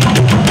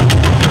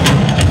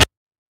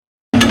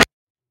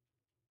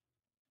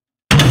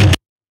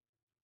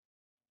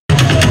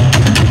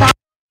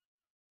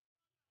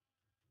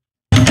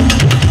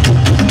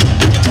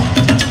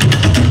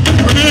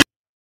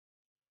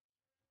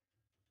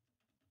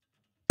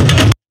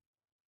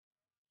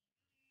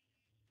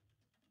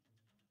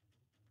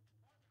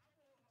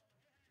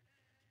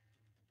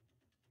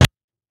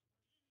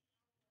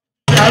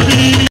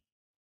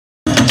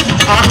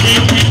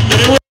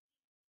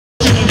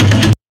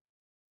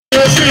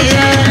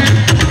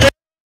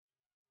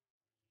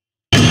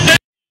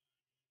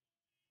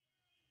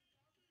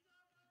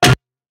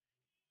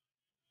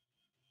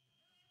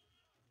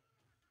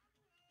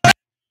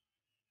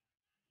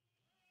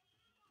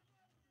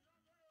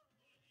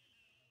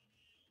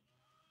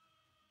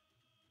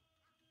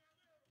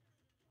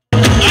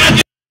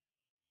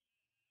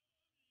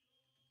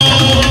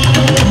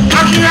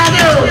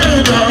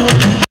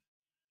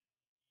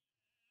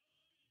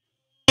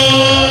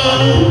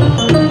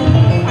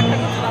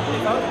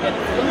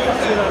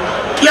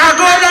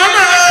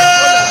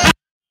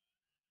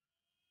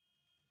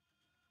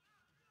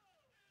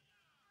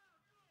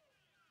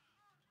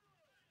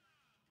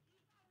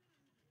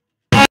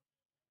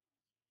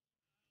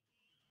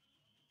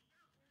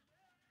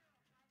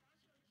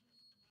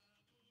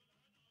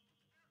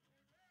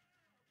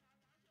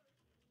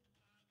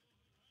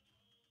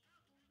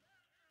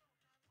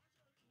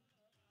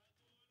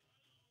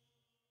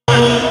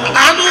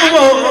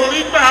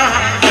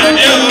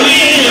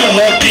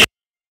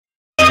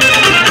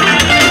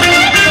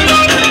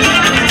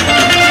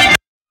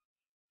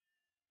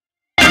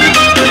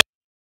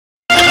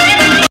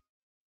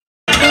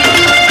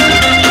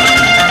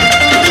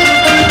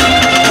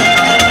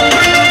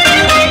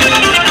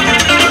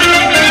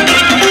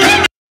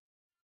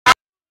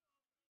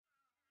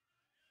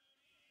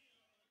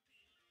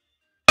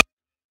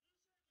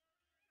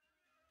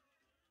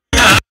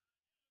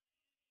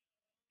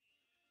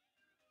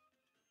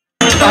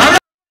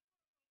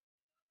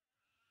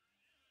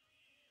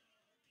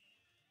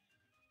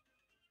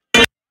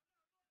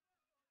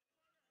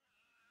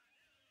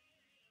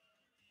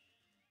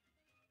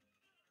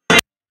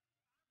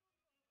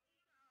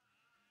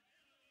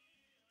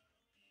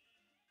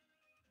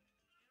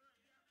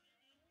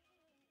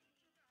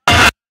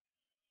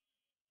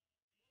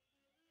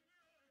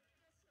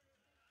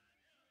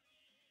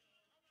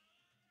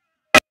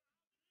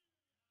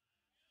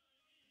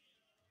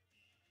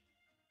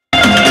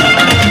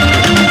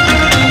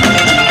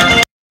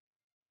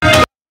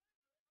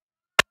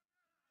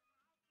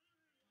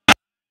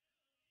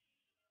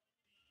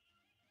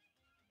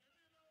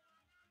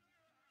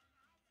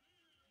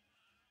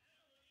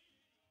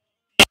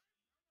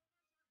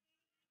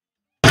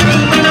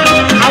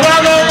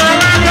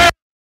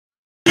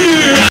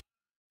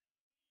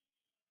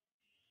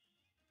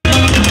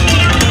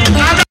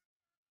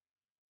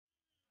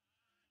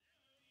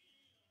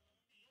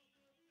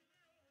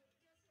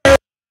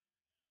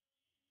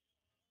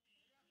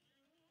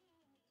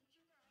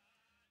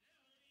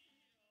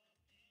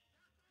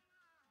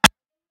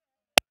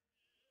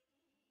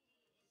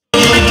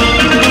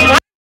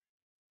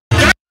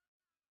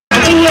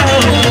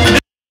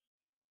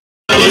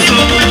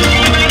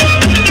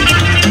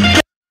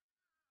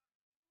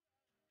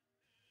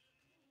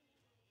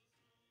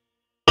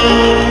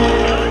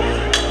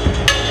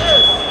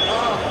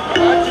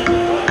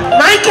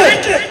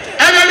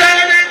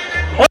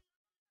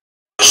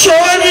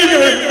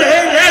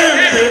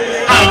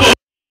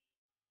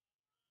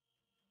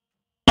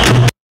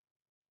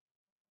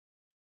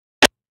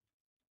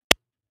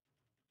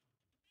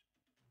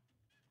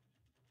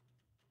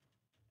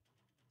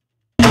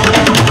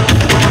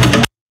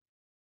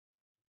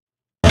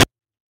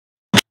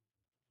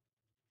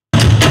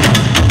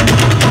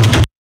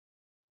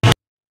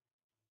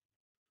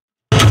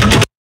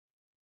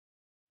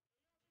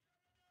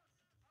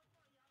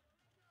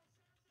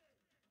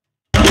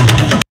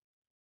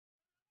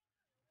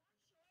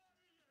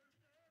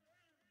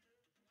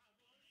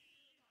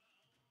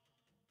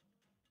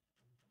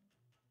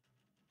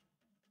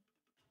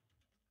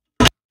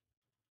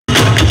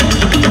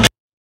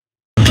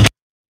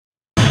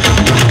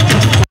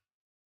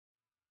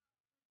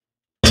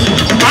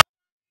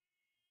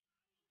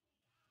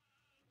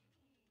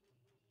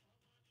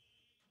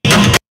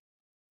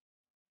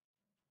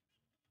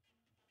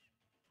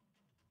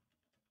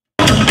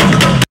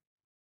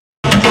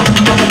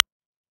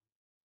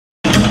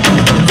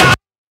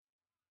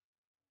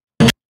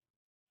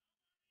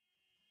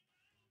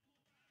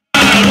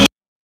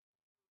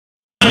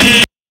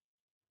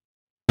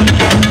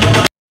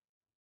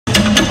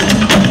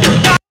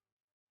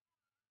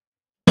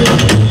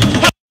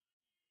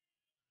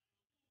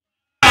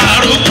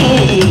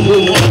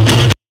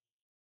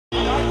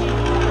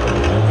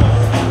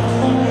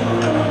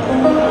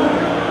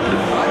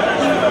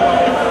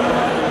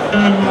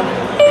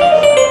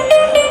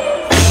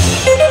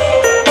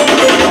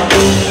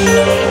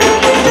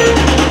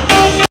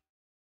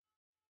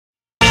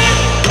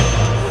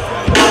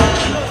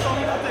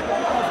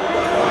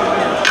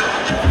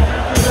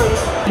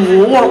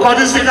 owó ọkọ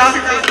ní síká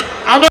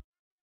abẹ́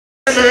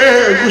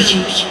ẹ̀ẹ́gùsì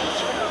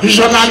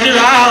ìṣọ̀lá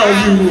nílá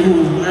ọ̀yù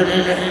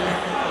ẹ̀rẹ̀rẹ̀.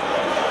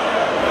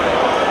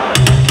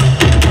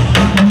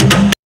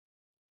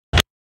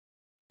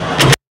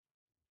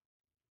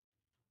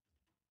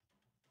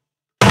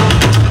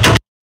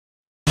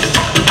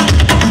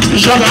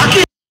 ìṣọ̀lá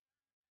kí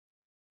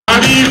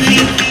àrí ibi.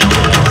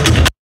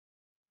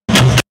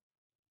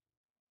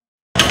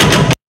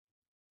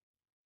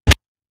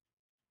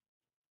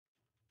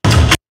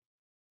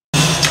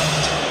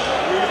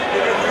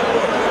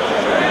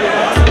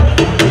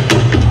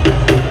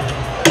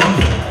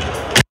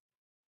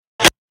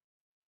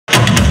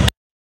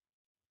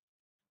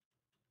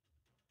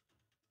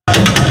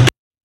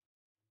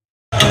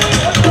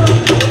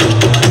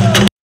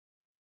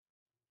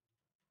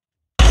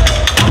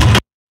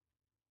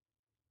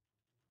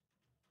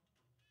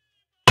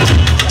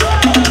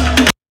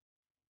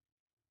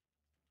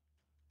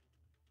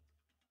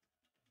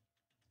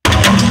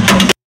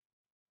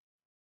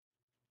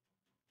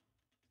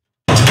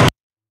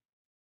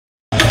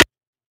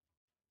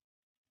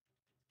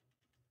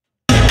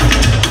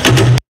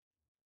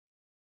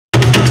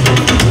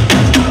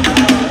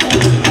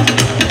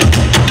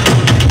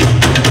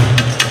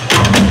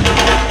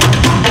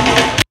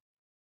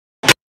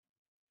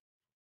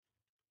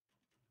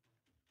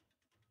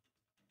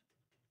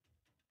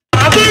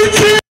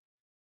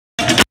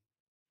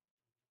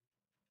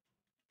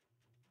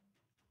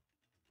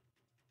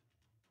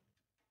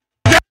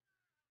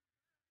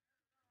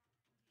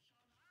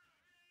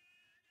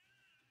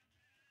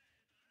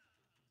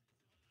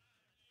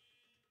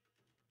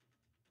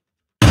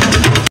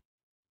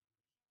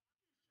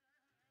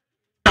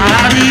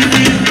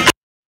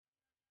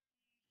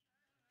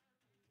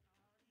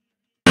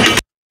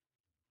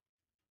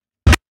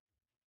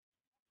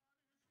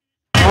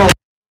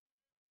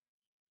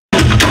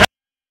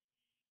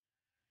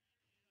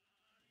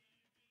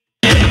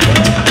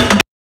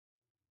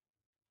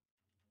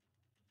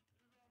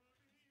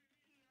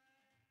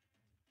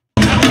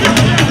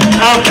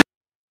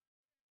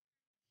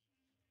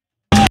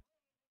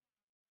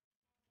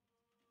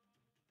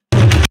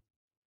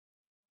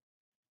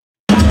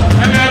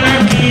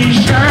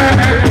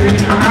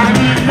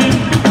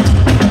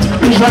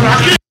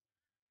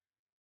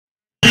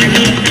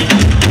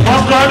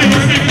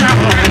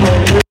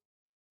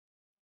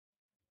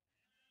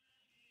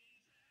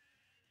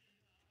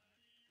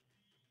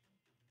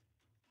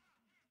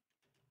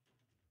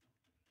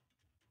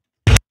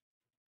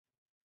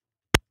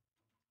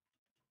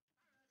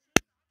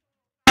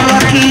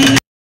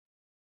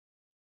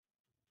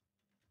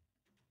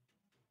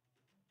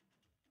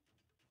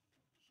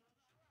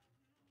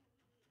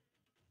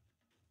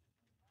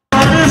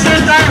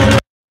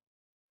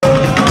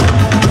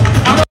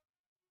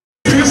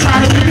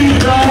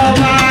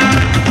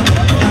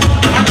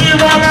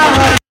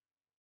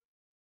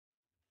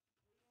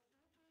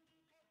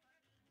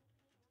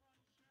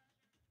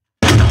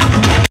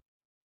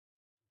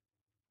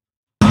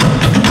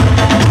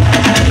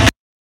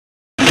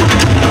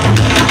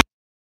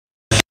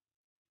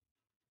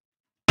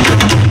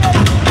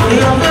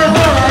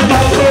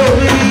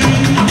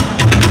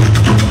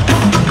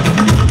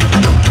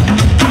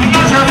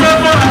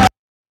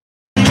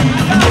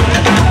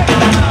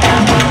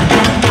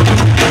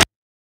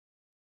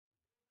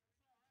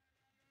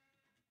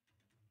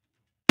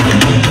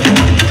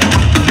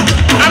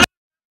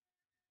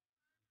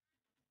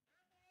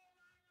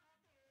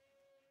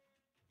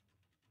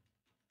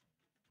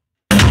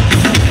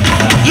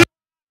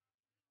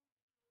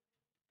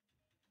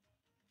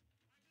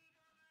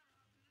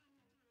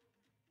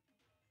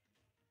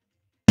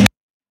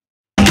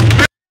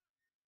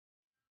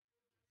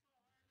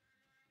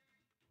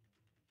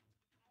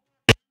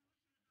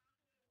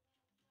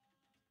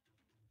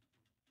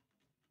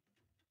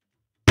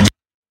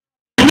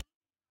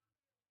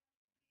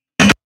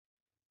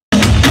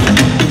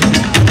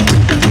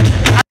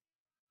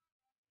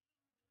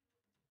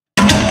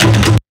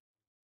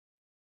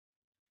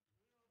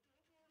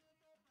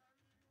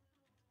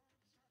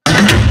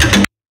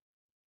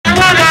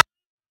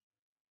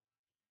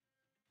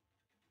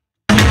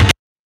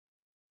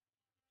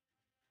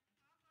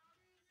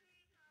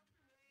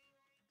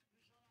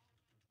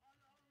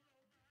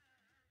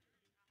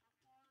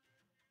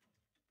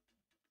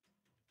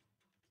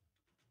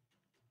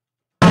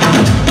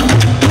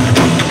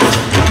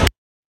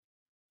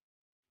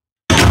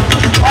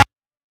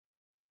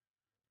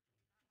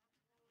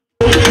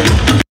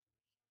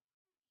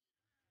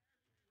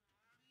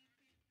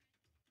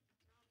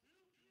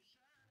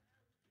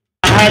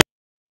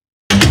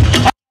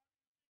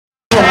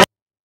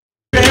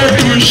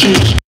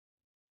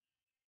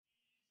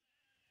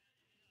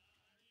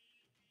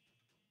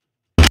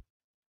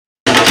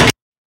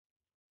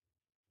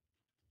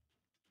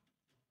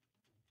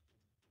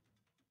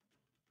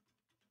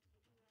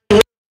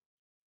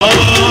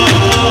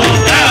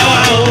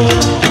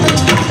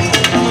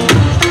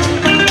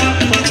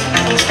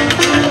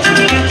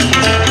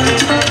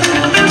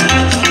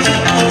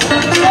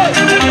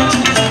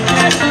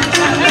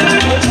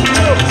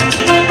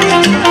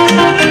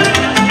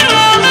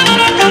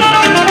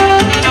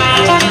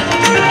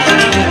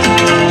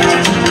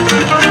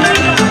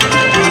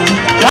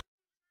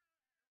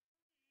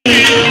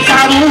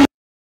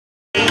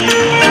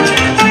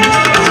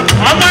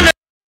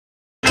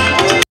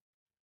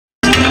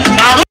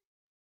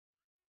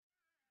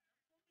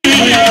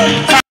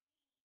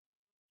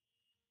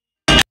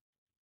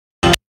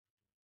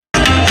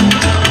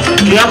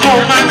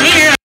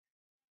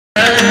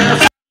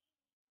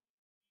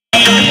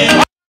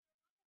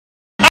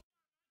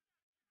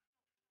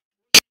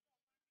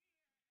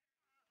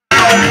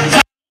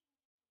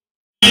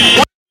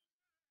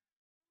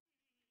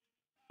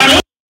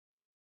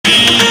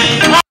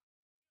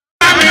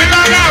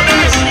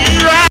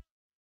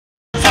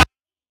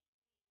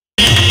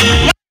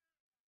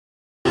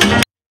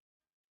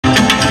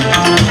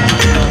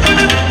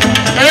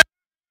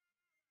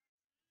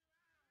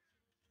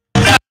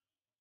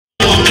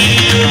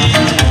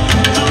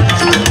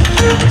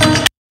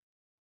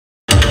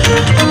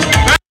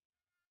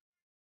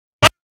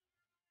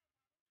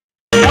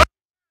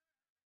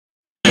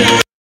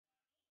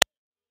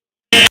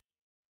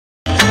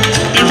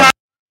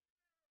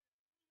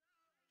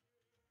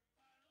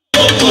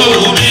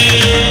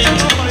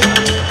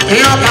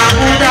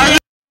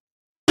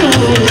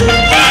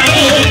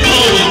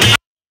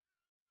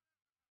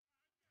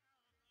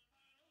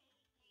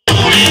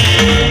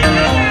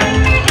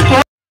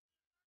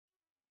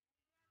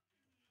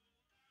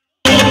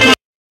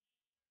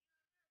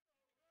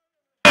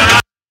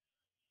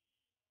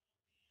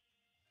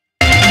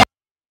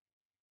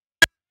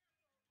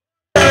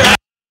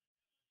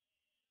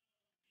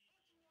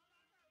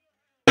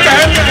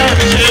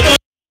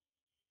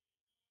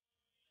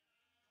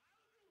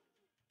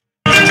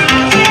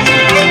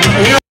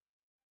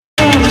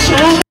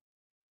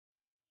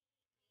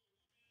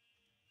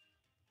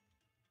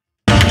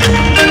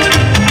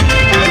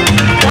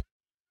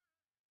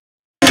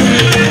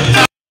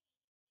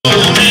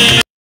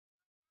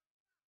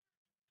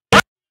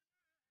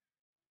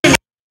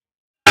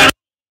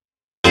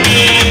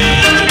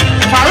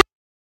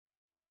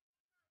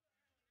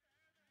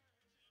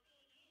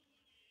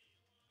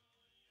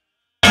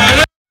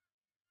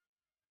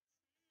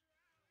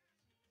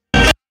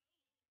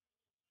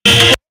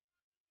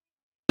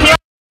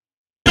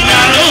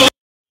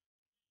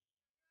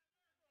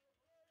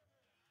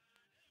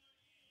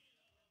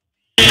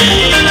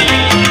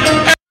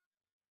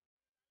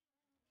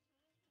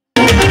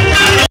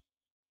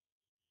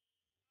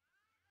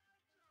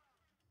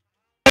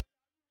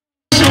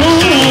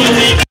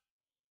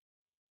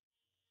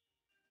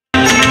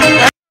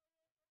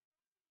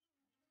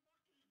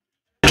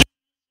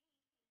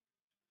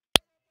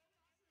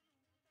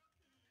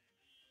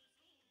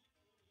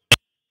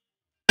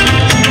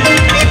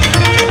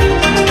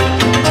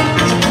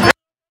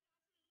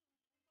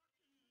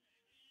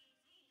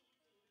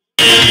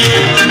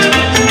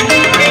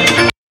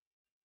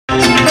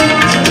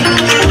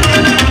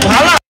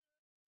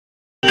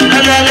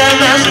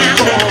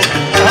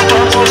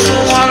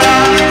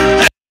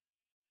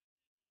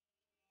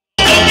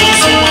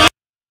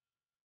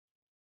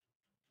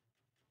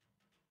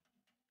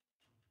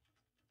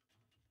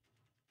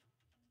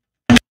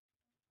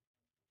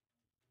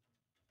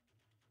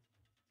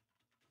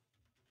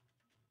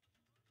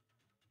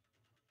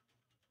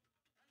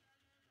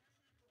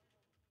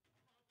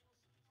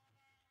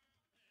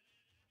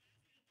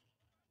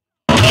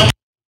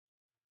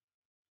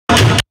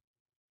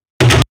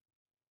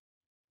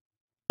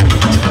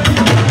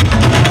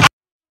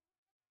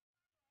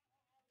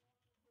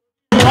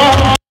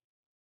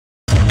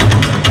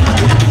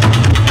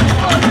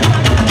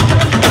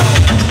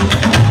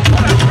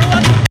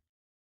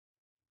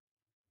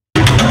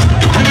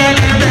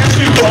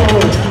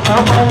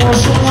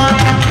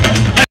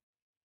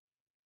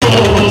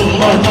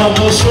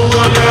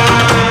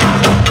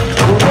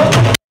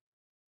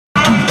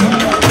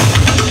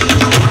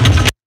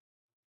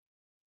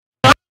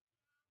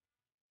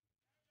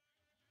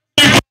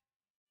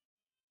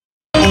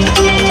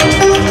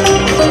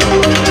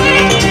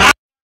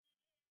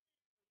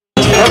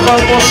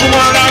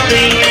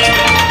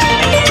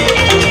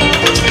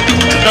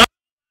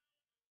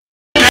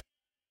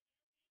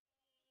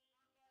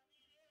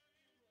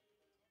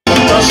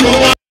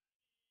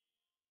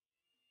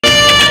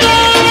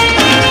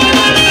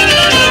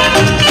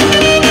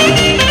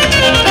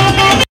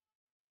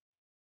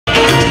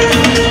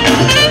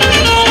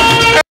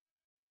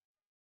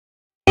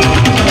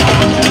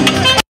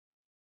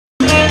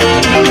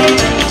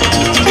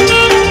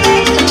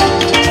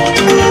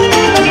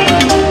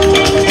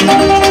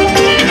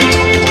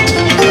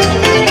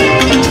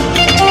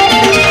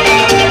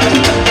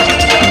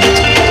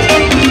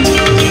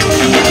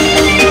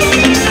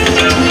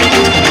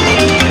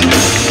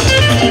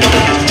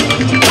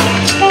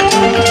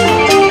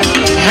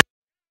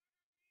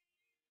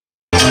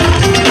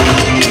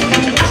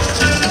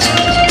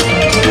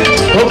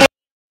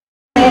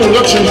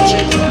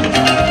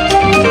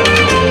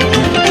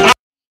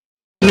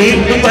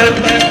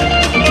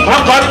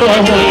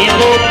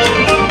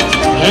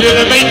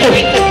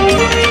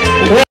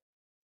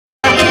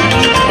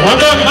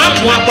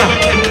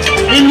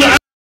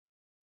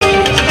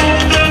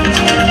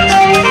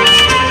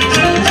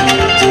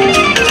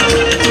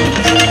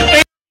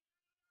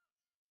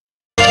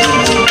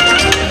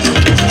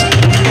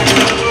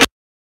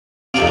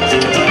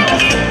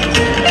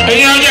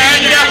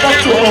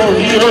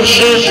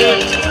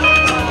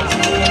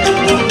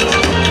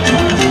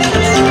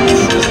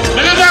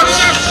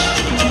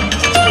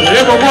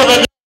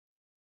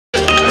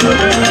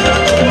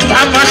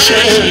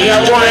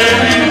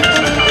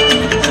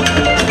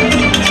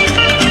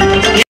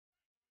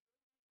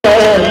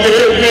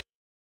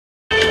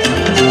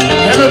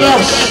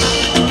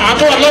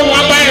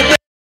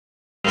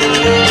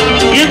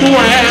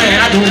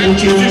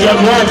 ti di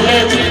ọ̀dọ́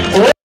ẹ̀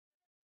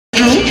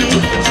ojú.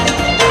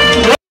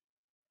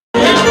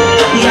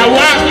 Ìyàwó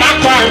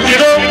àpapọ̀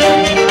àmìró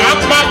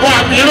àpapọ̀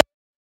àmìró.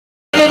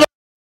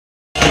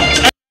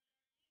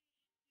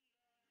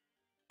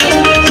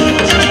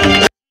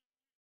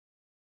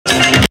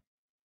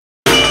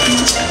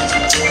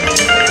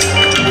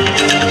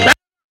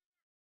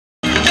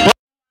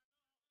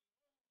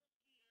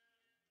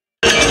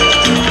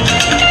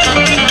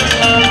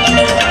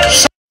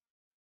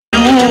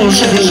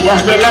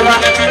 Lava.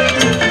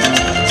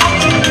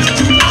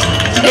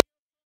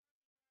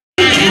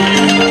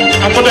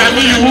 Amoda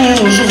mi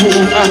wuzu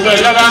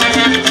abelava.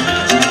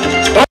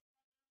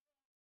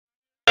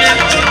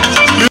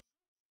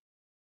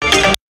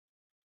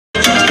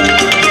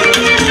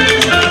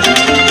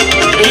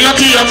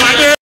 Yaki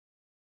yamade.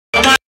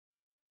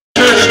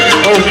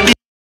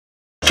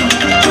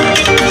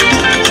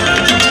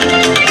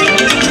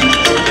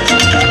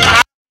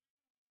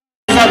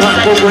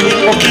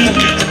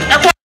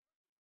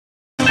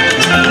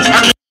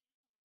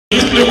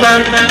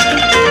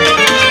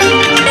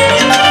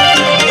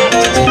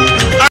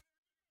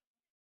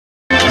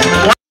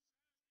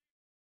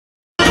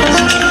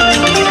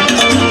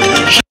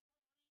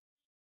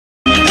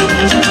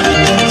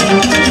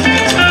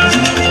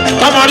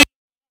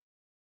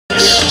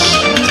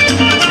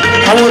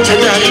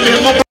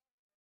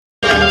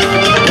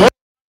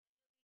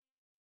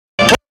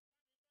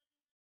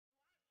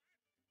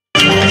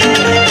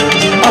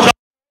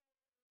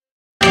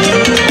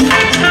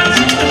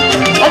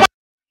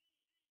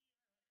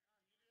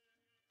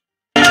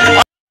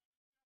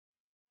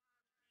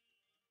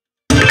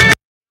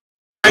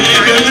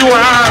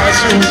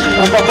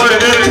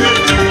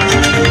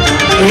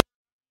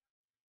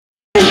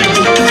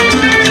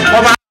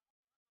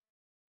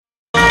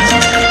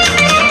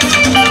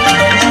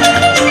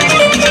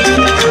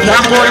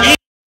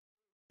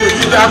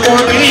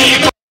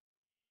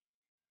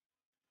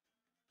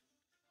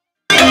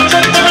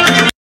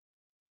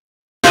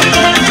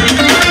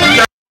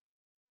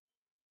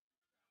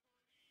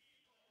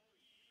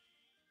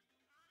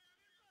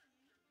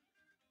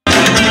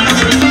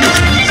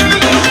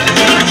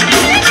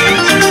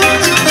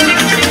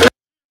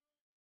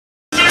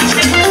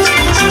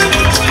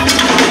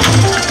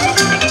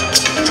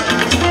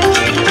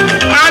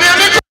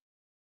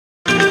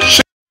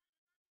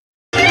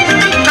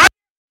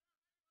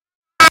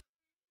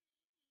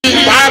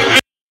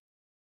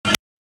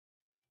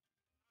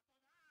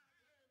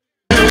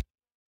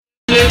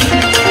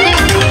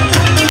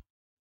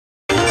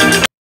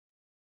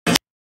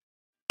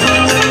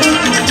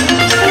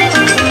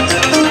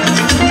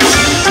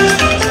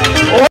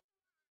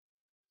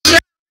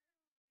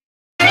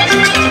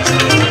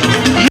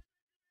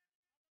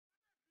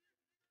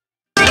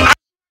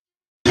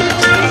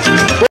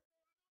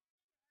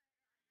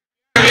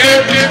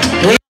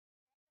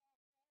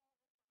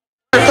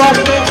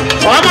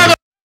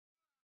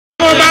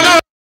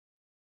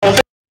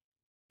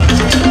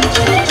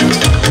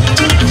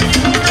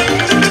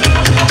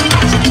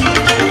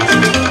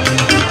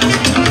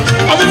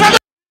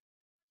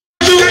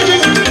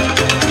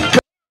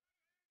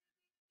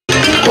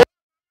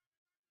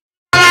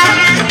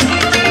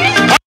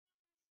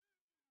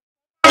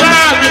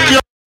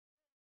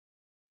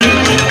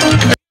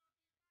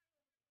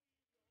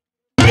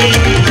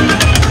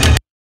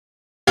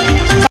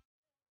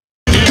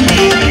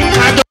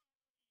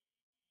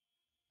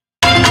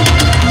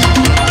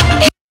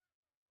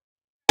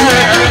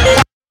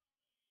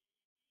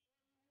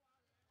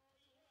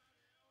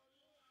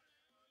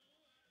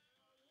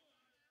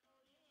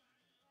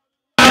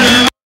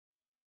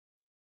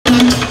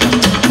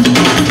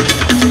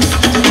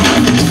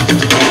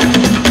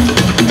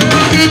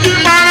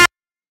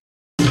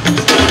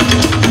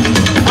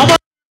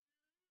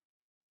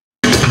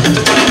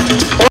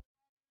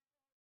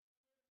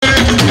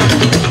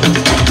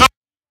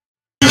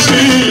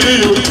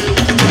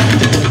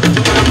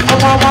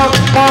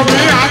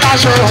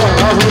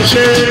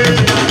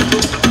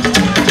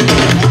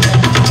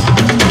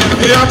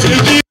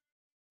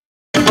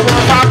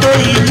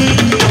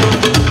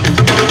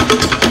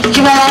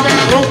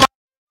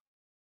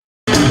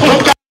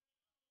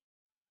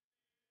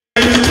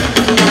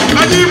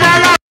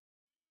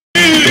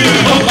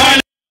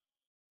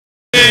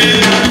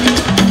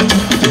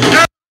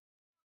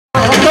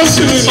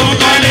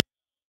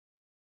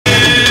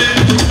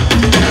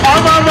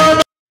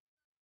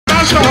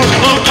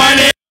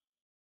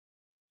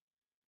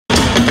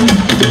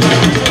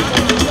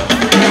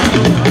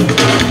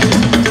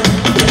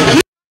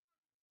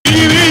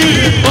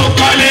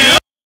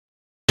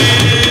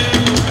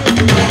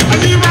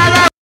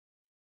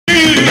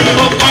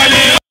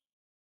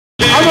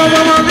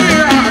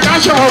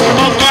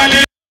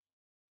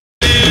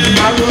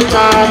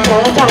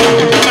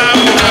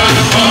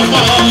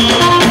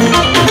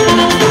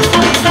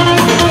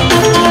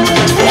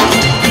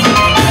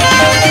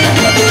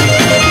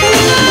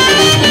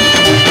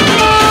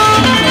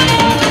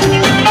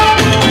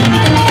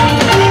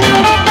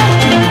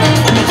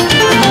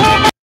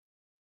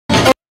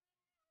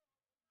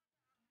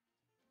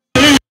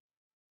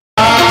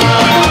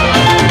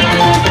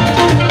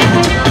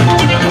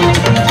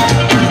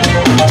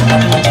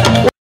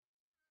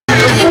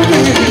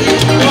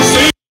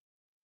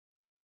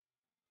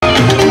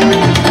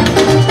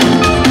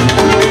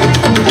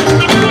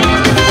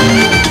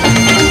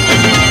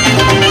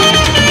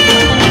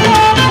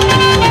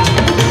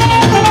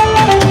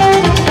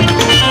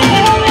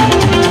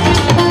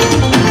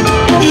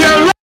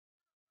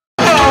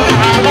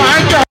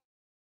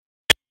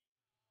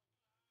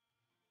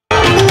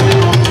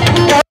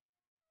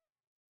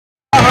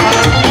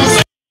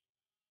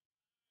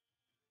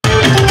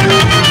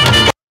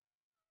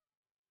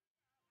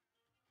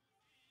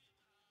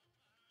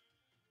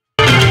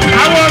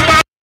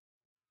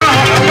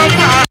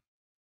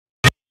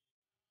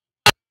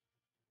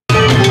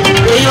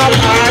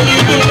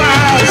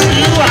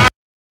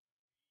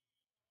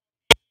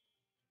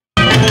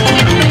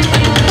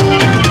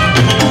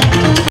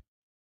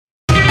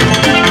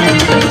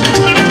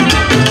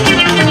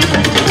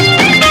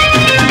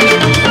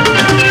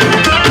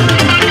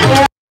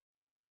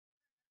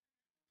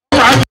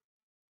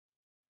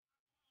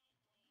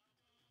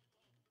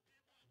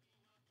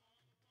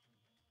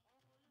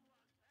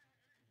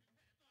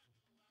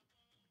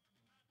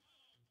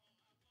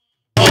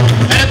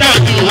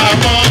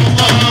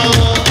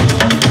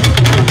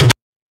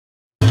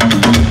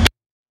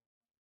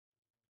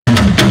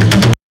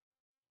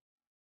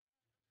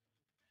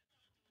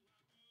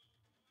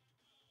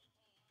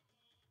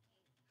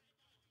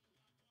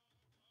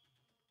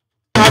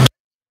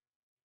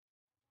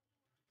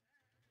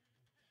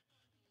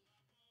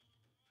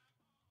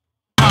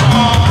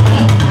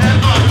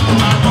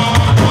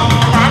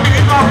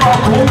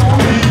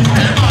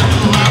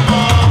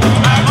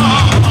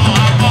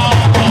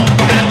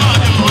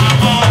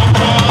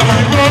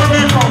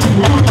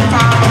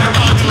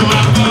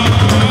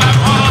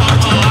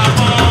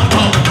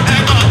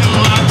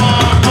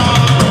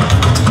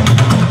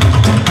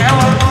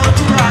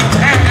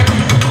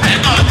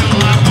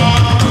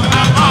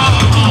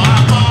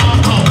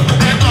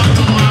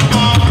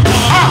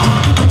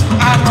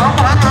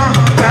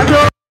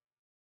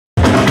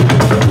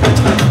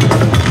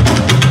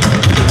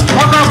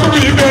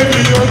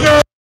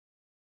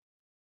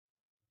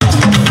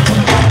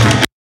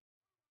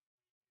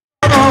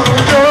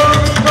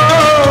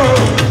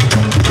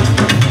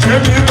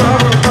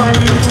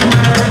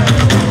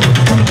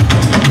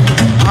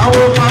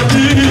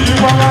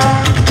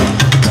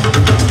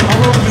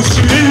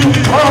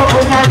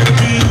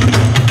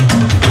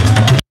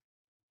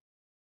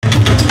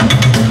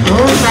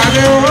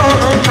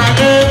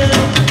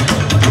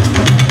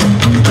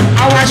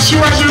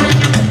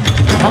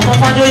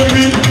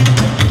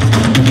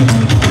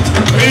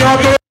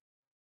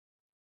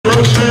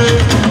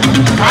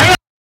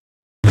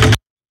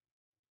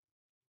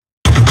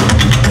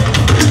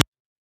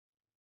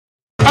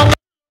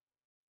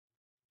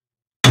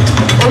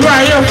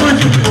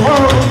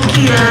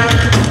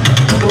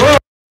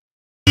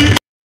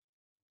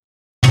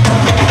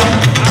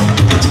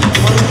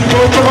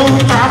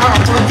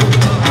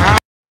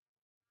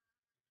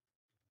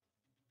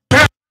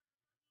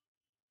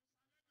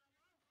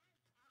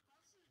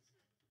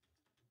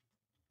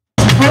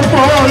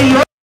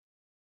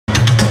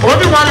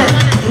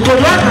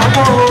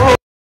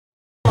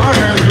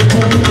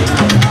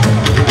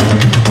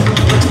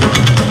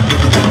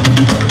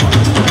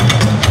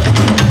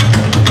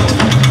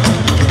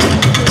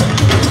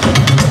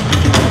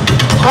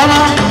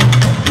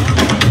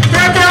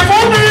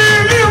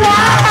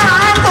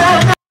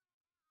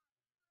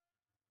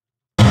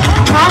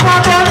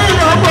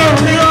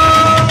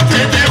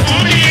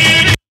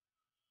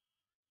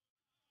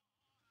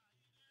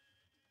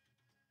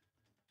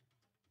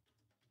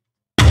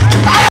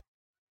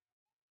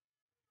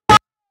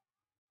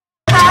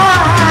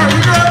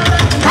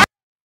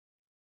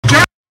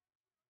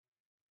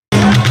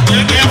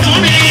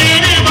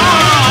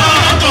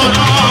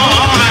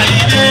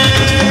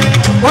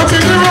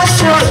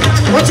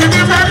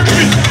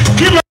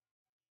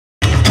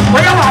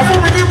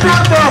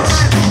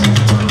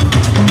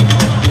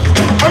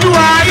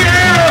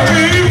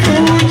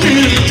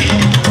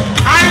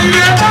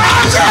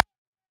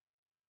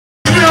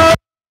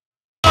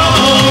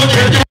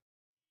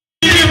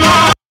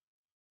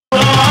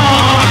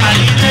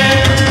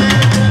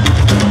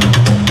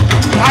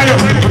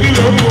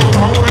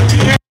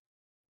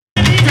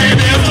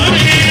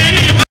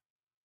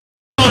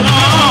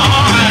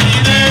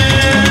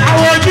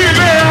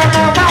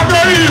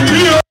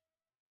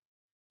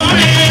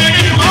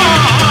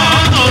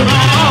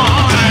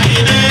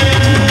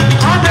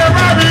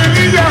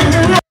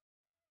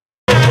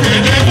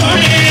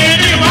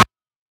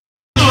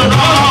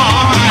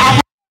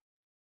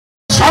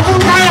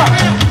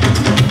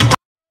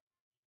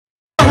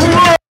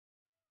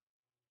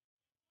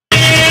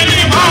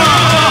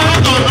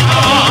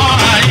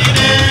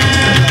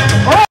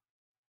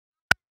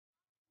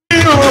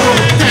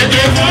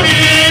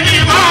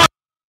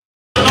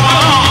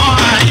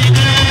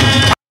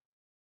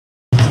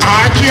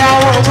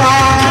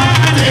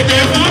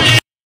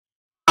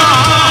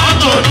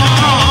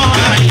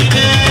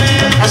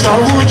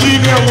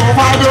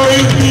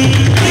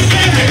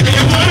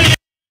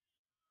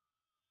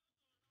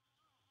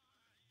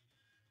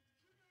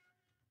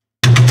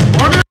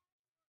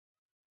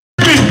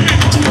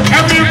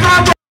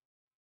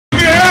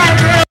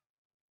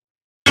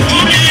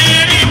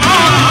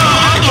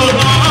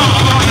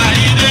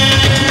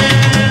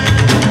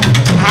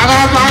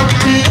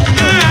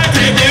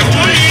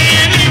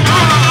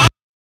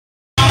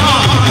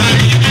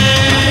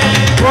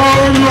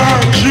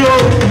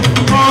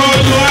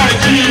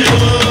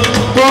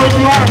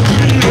 Todo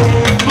aqui,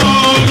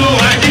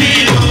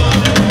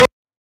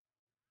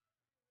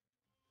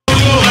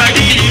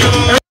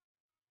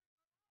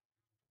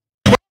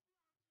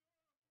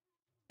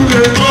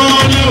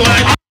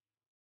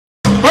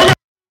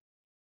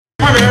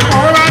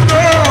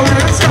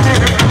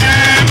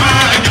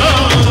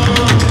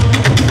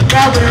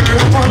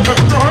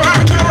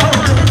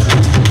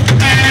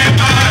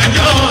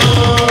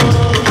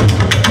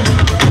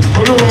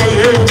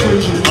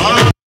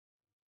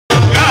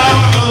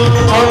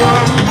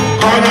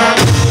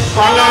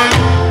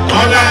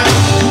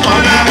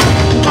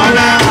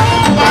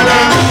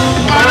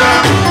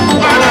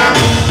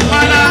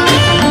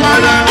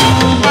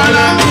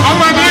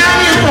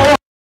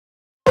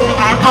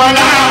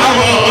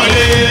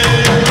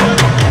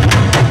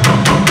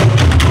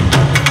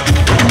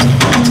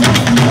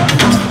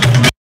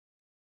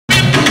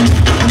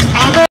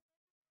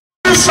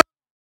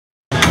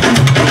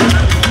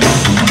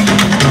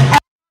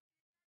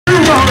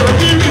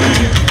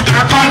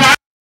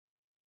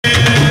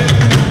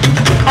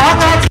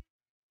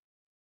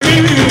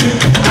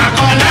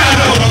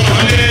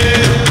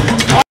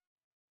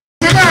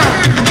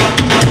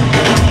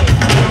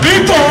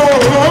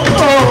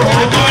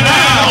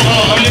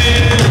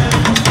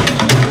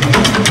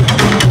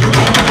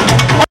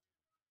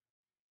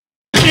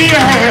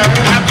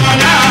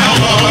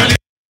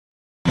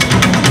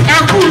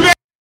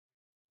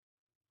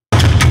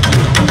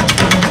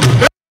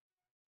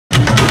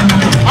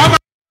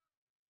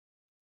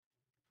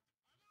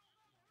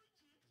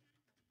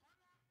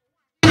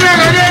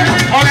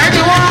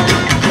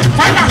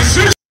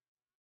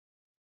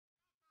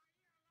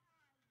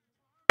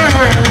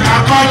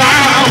 akọ́lá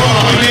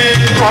wọlé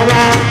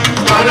kọ́lá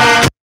kọ́lá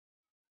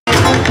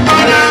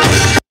kọ́lá.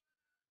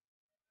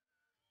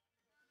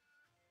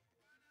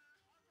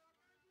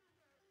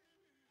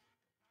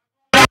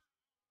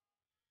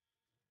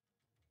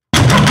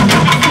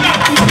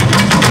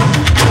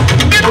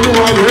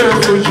 Olúwa lè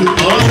fojú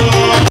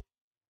ọ̀rọ̀.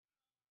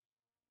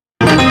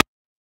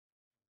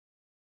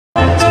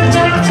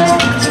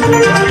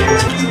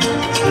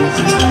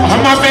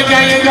 Ọmọ fẹ́ jẹ́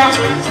ayé já.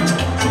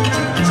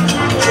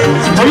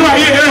 Olúwa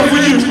yé ẹ fún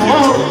yìí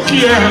fún kí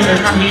ẹ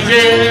ẹ̀ka mi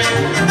dé.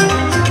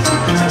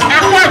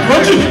 Ẹ̀kọ́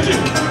ẹ̀gbọ́dì.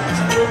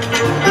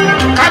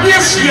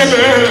 Kábíyèsí ẹ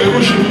bẹ̀rẹ̀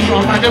oṣù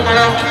ọmọdé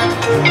mọ́lá.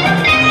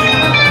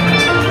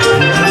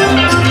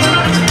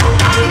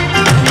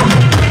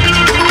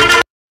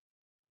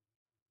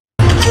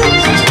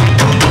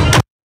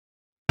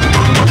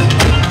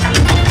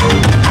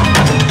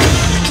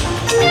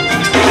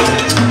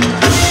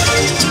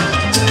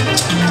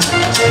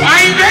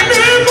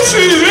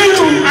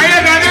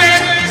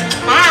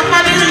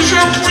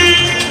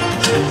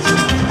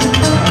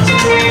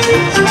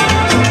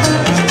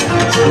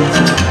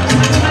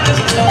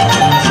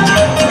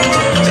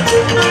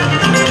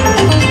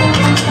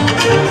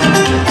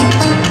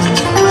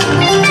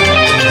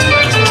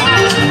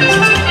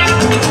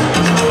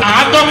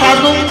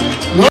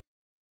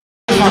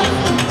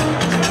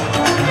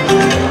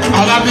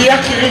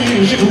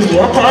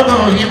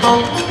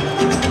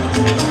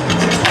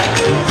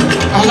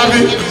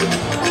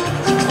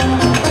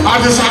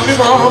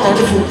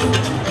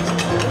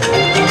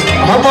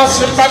 Ọmọ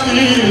sympathy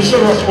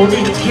sọ̀rọ̀ òní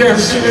díẹ̀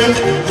sílẹ̀.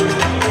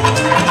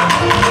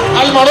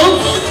 Almaruf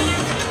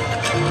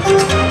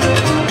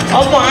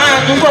ọmọ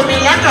àdúgbò mi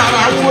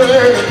lákàrà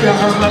wúre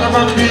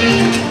ìyàrá bí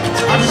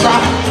àdìsá.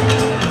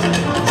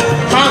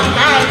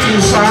 Bàbá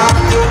àdìsá.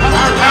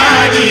 Bàbá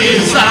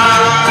àdìsá.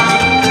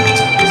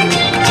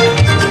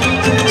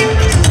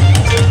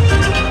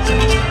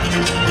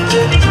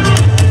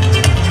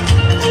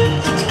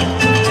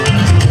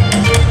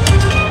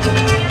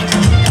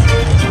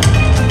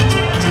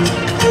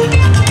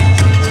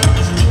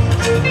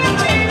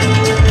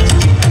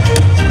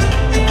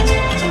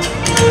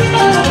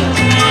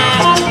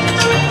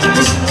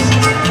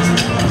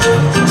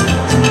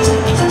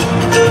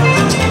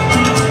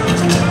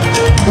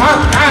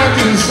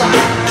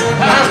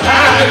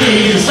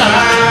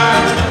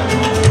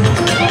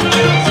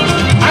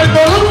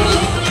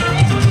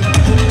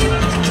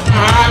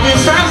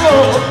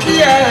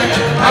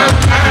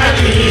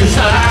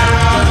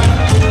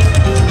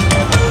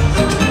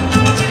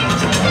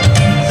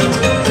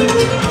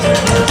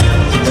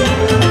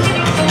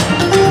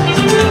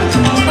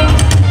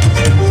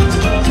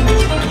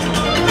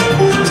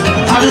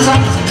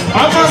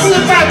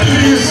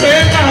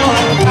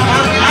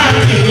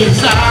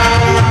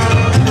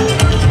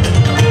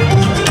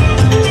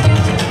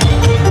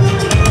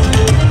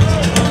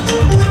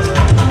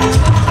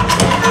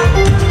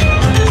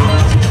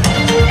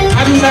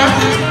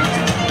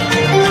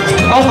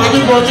 Ọmọ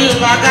níbo ní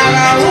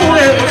ìbàkàrà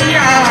wúre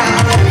níyà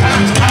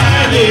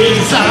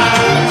àdìsá.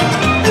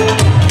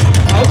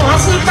 Ọmọ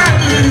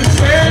sípàdé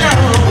ìṣẹ́yà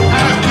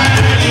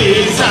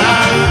àdìsá.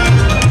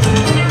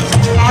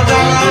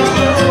 Àdàlà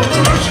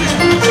lóṣù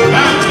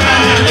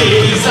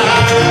àdìsá.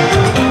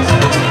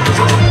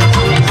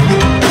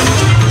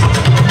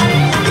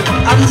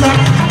 Àdìsá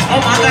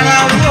ọmọ àdàlà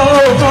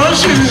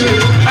lóṣù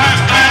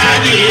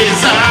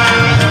àdìsá.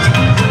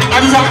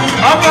 Àdìsá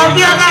ọmọ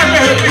bí a máa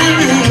lè rí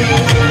mi.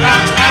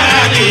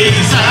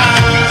 Àdìsá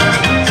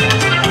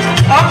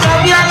ọkọ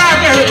bí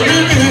aláàbẹ̀ rí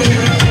mi.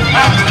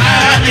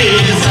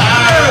 Àdìsá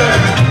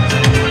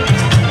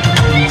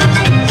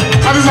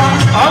Àdìsá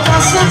ọkọ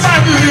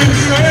sípàdé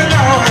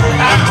ìṣẹ́yà.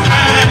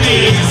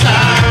 Àdìsá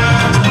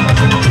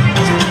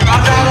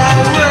àkàrà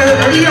òwe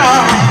ríyà.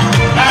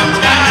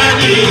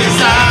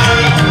 Àdìsá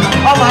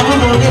ọmọ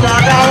àdúgbò ní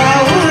àkàrà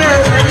òwe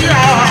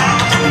ríyà.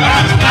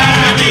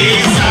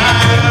 Àdìsá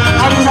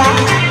Àdìsá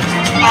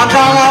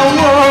àkàrà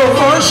òwe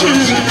oṣù.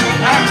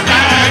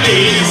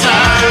 Àdìsá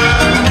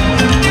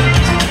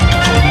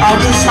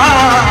Àdìsá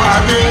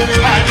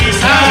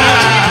Àdìsá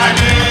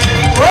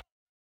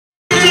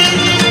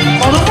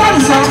ọdún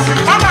Àdìsá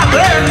bàbá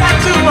bẹ́ẹ̀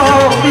láti lọ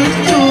bí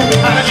jù.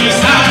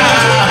 Àdìsá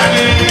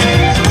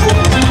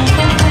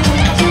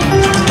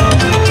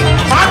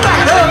bàbá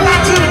bẹ́ẹ̀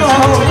láti lọ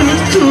bí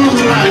jù.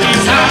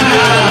 Àdìsá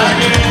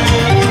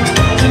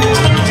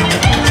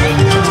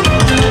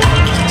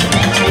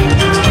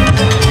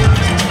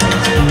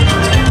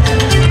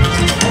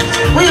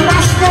we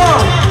must know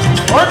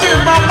what is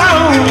my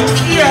mouth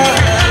here.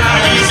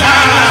 Àdìsá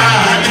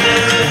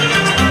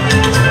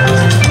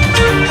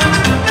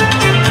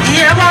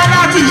ìyẹn bá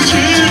láti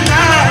ṣí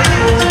náà.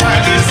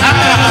 Àdìsá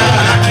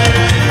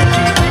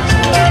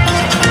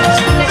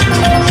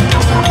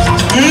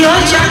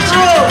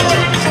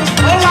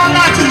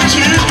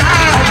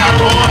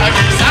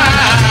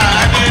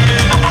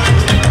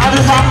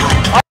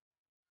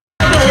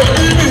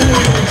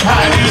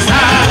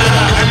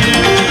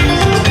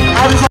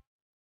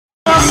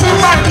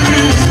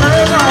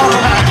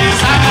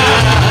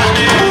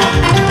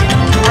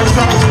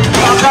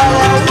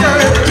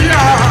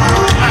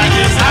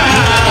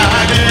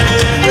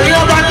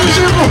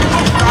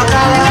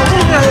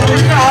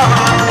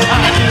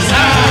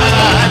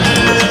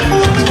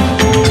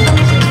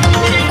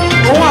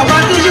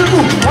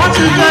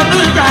láti jẹ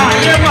nígbà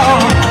ayé lọ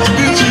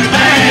ìjì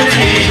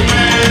bẹ́ẹ̀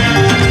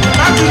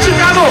láti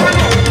Chicago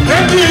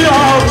lẹ́bí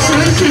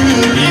ọ̀sìnkì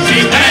ìjì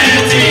bẹ́ẹ̀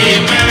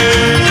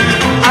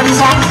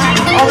Àdìsá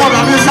ọmọ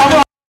bàbí sábà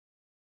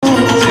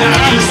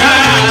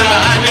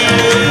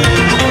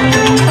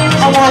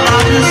ọmọ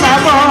bàbí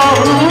sábà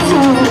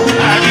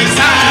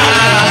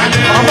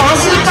ọmọ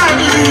síta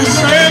ní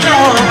ìṣẹ́lẹ̀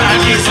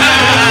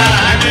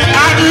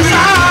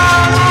Àdìsá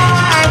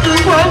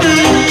àdúgbò mi.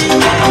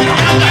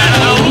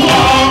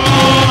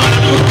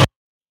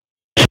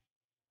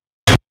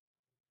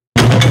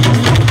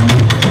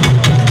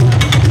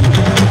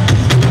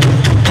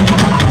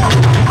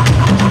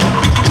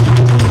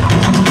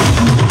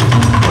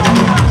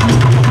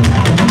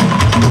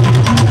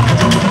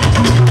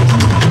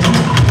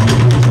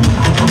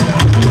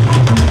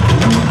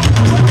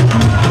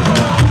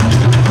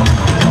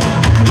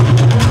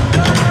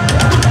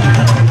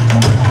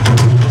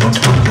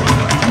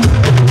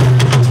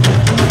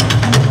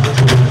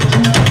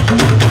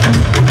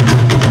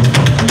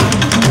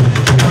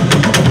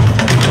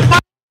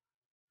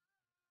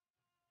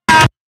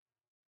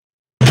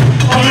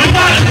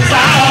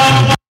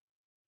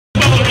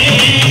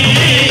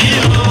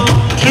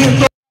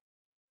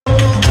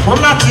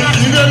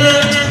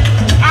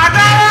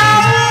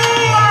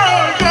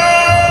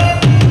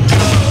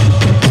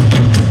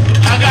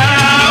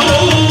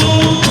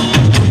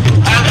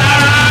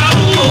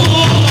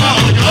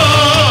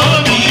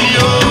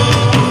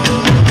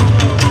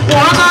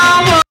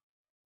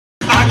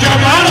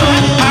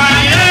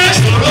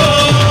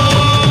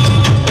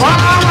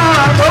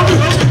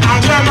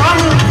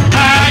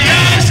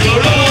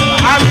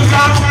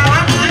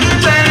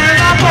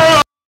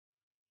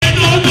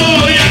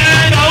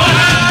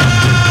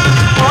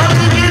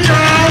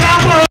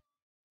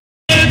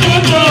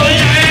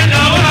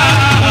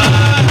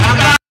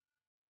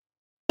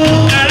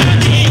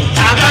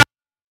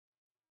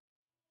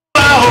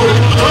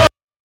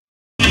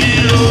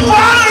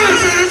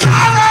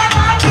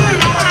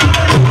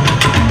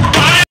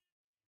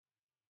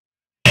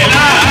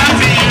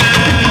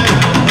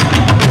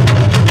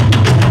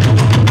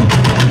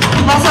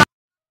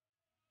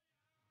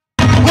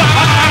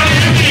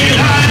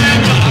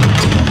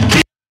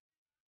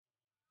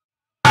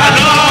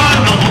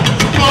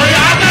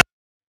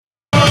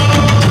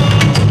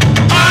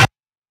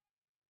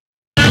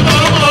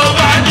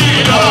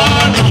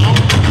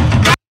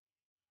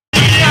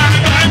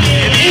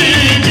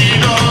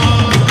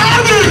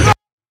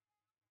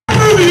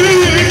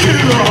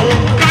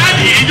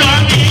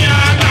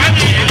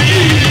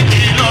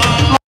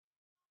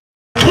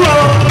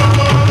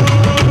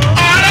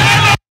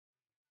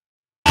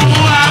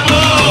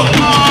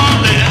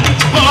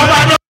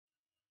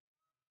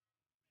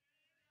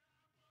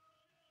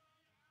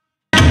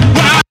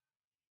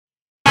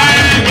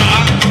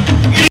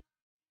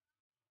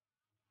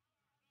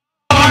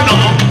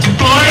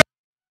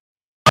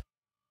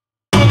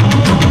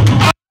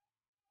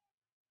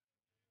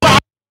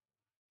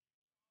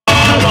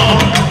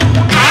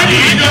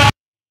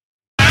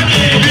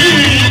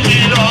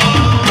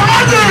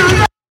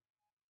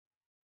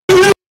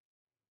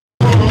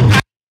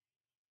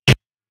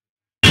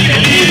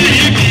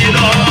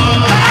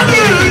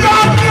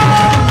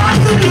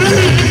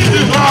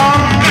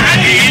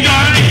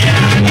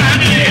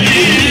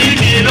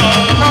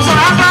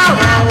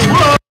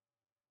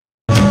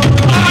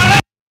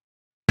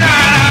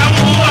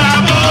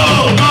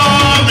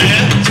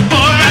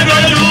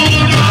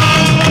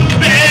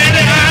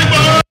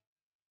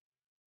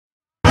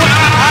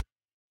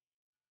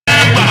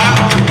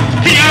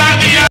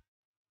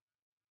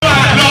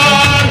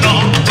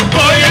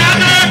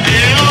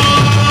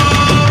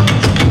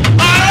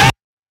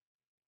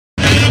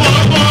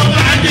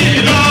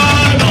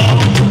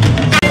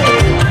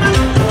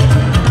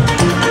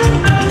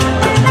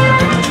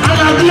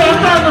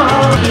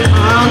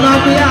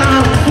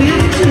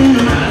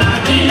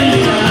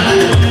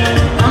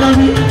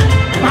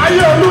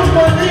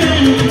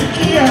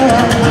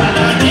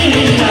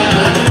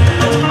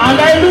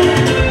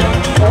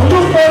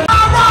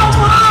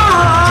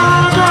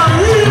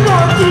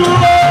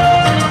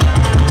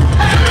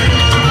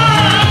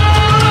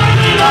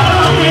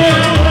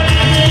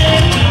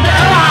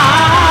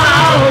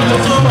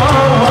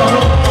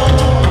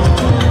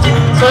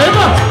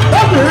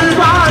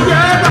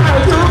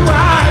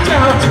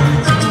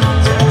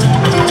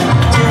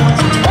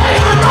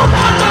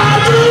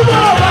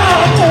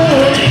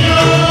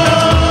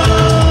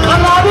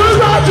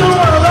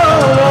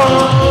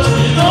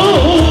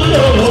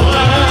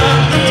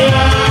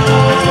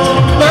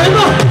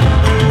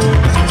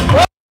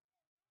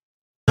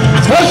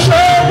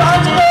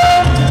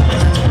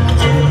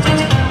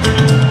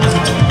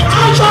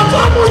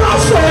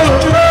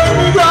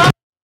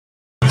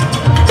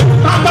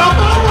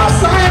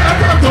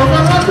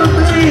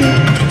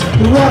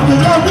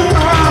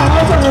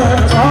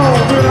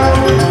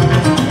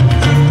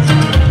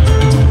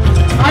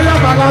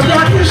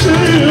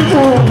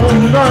 Akinsiku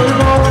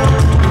ìlọ́ìlọ́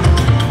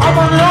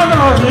ọmọ ni ọ̀nà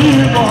ní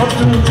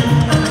ìmọ̀tún.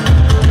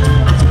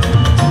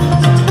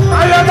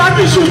 Ayé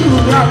Akinsiku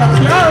ní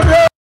àlàáfíà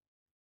rẹ̀.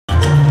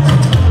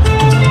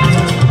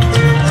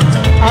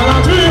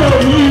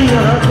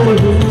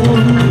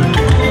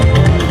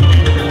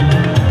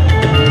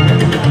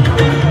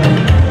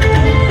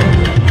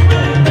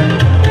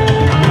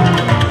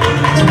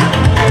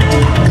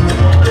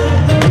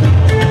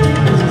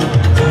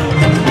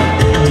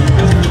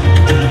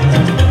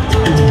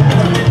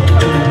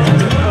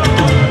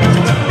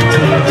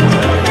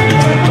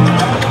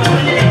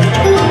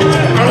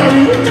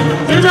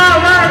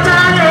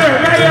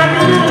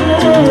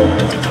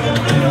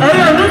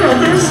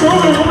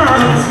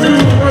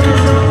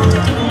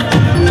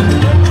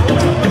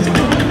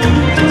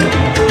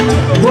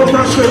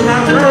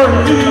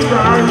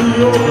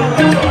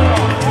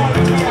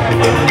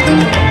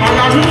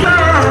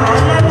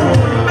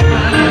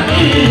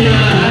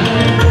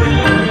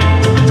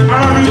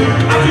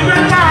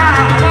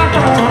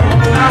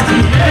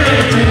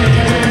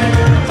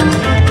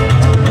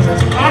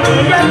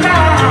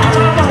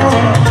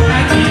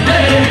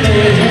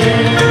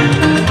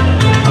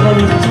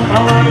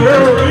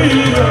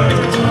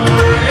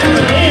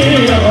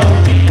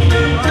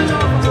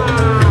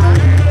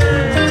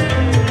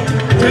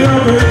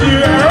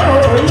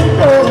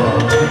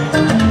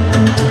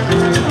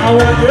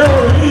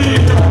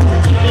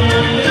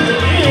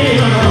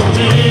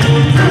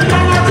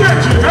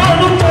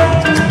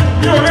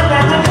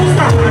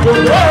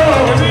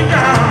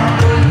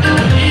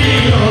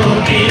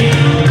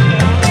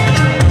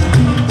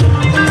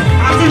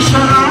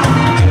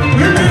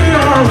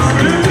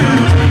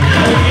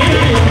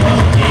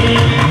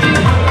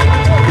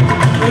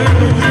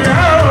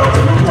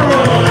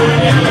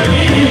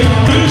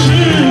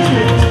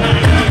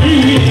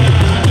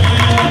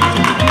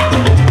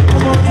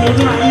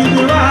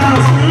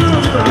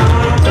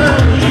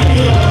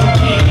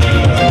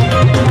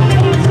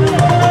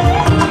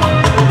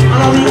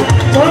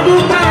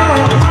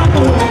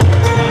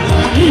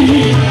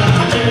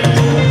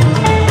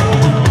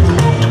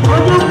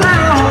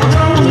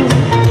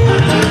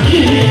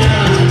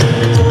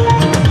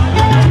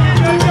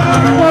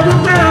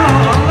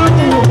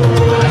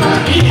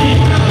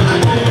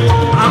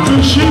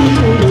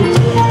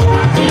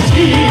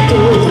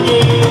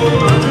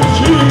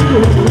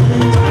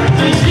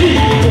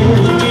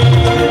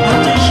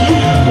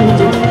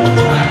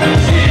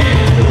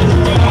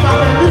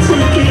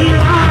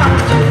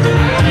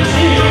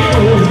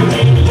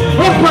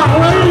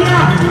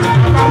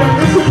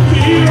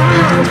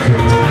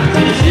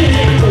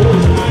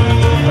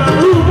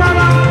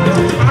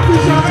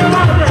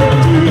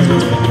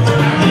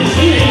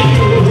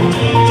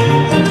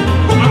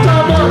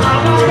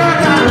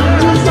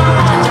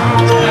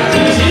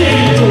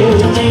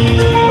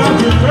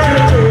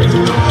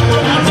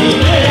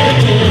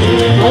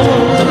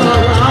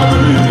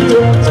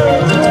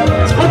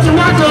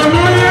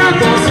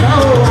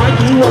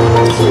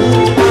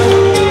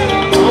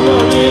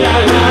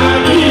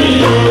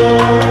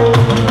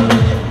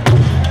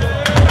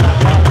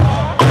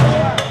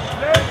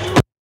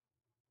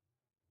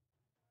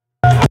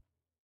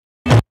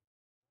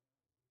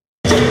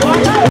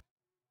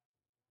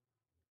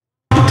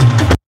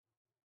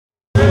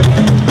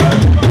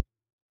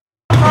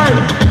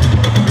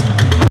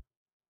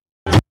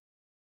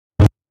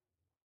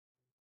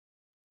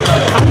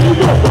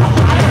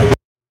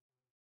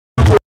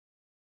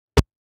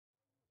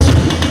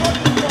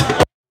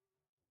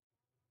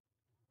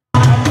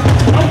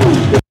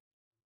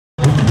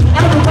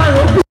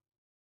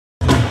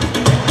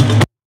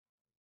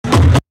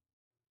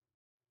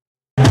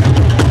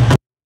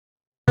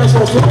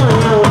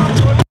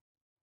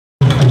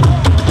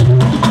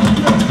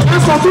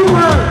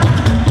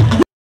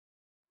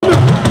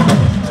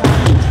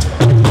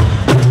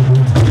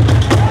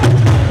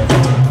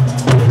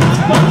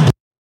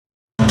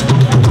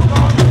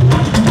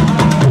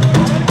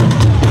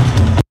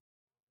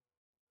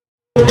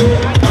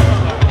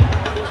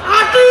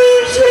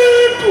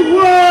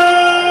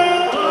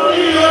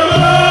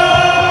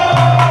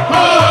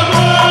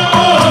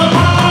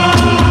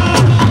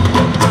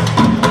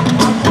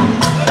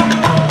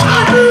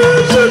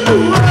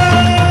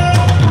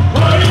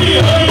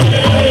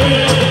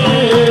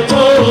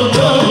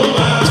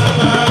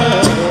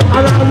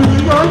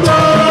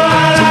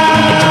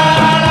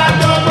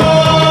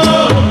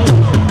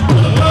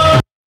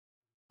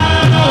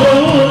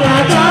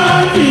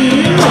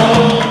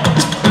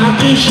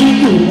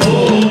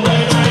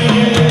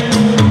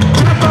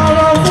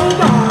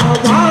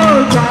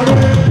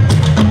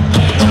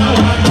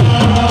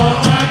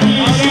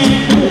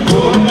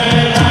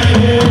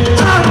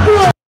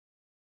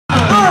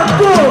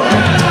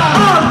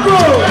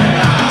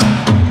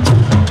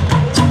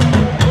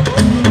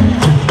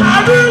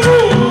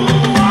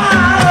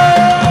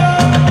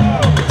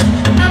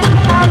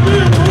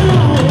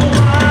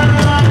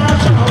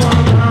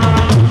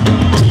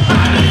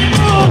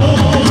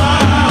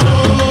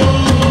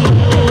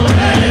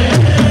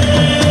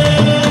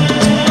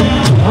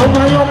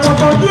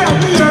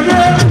 Yeah.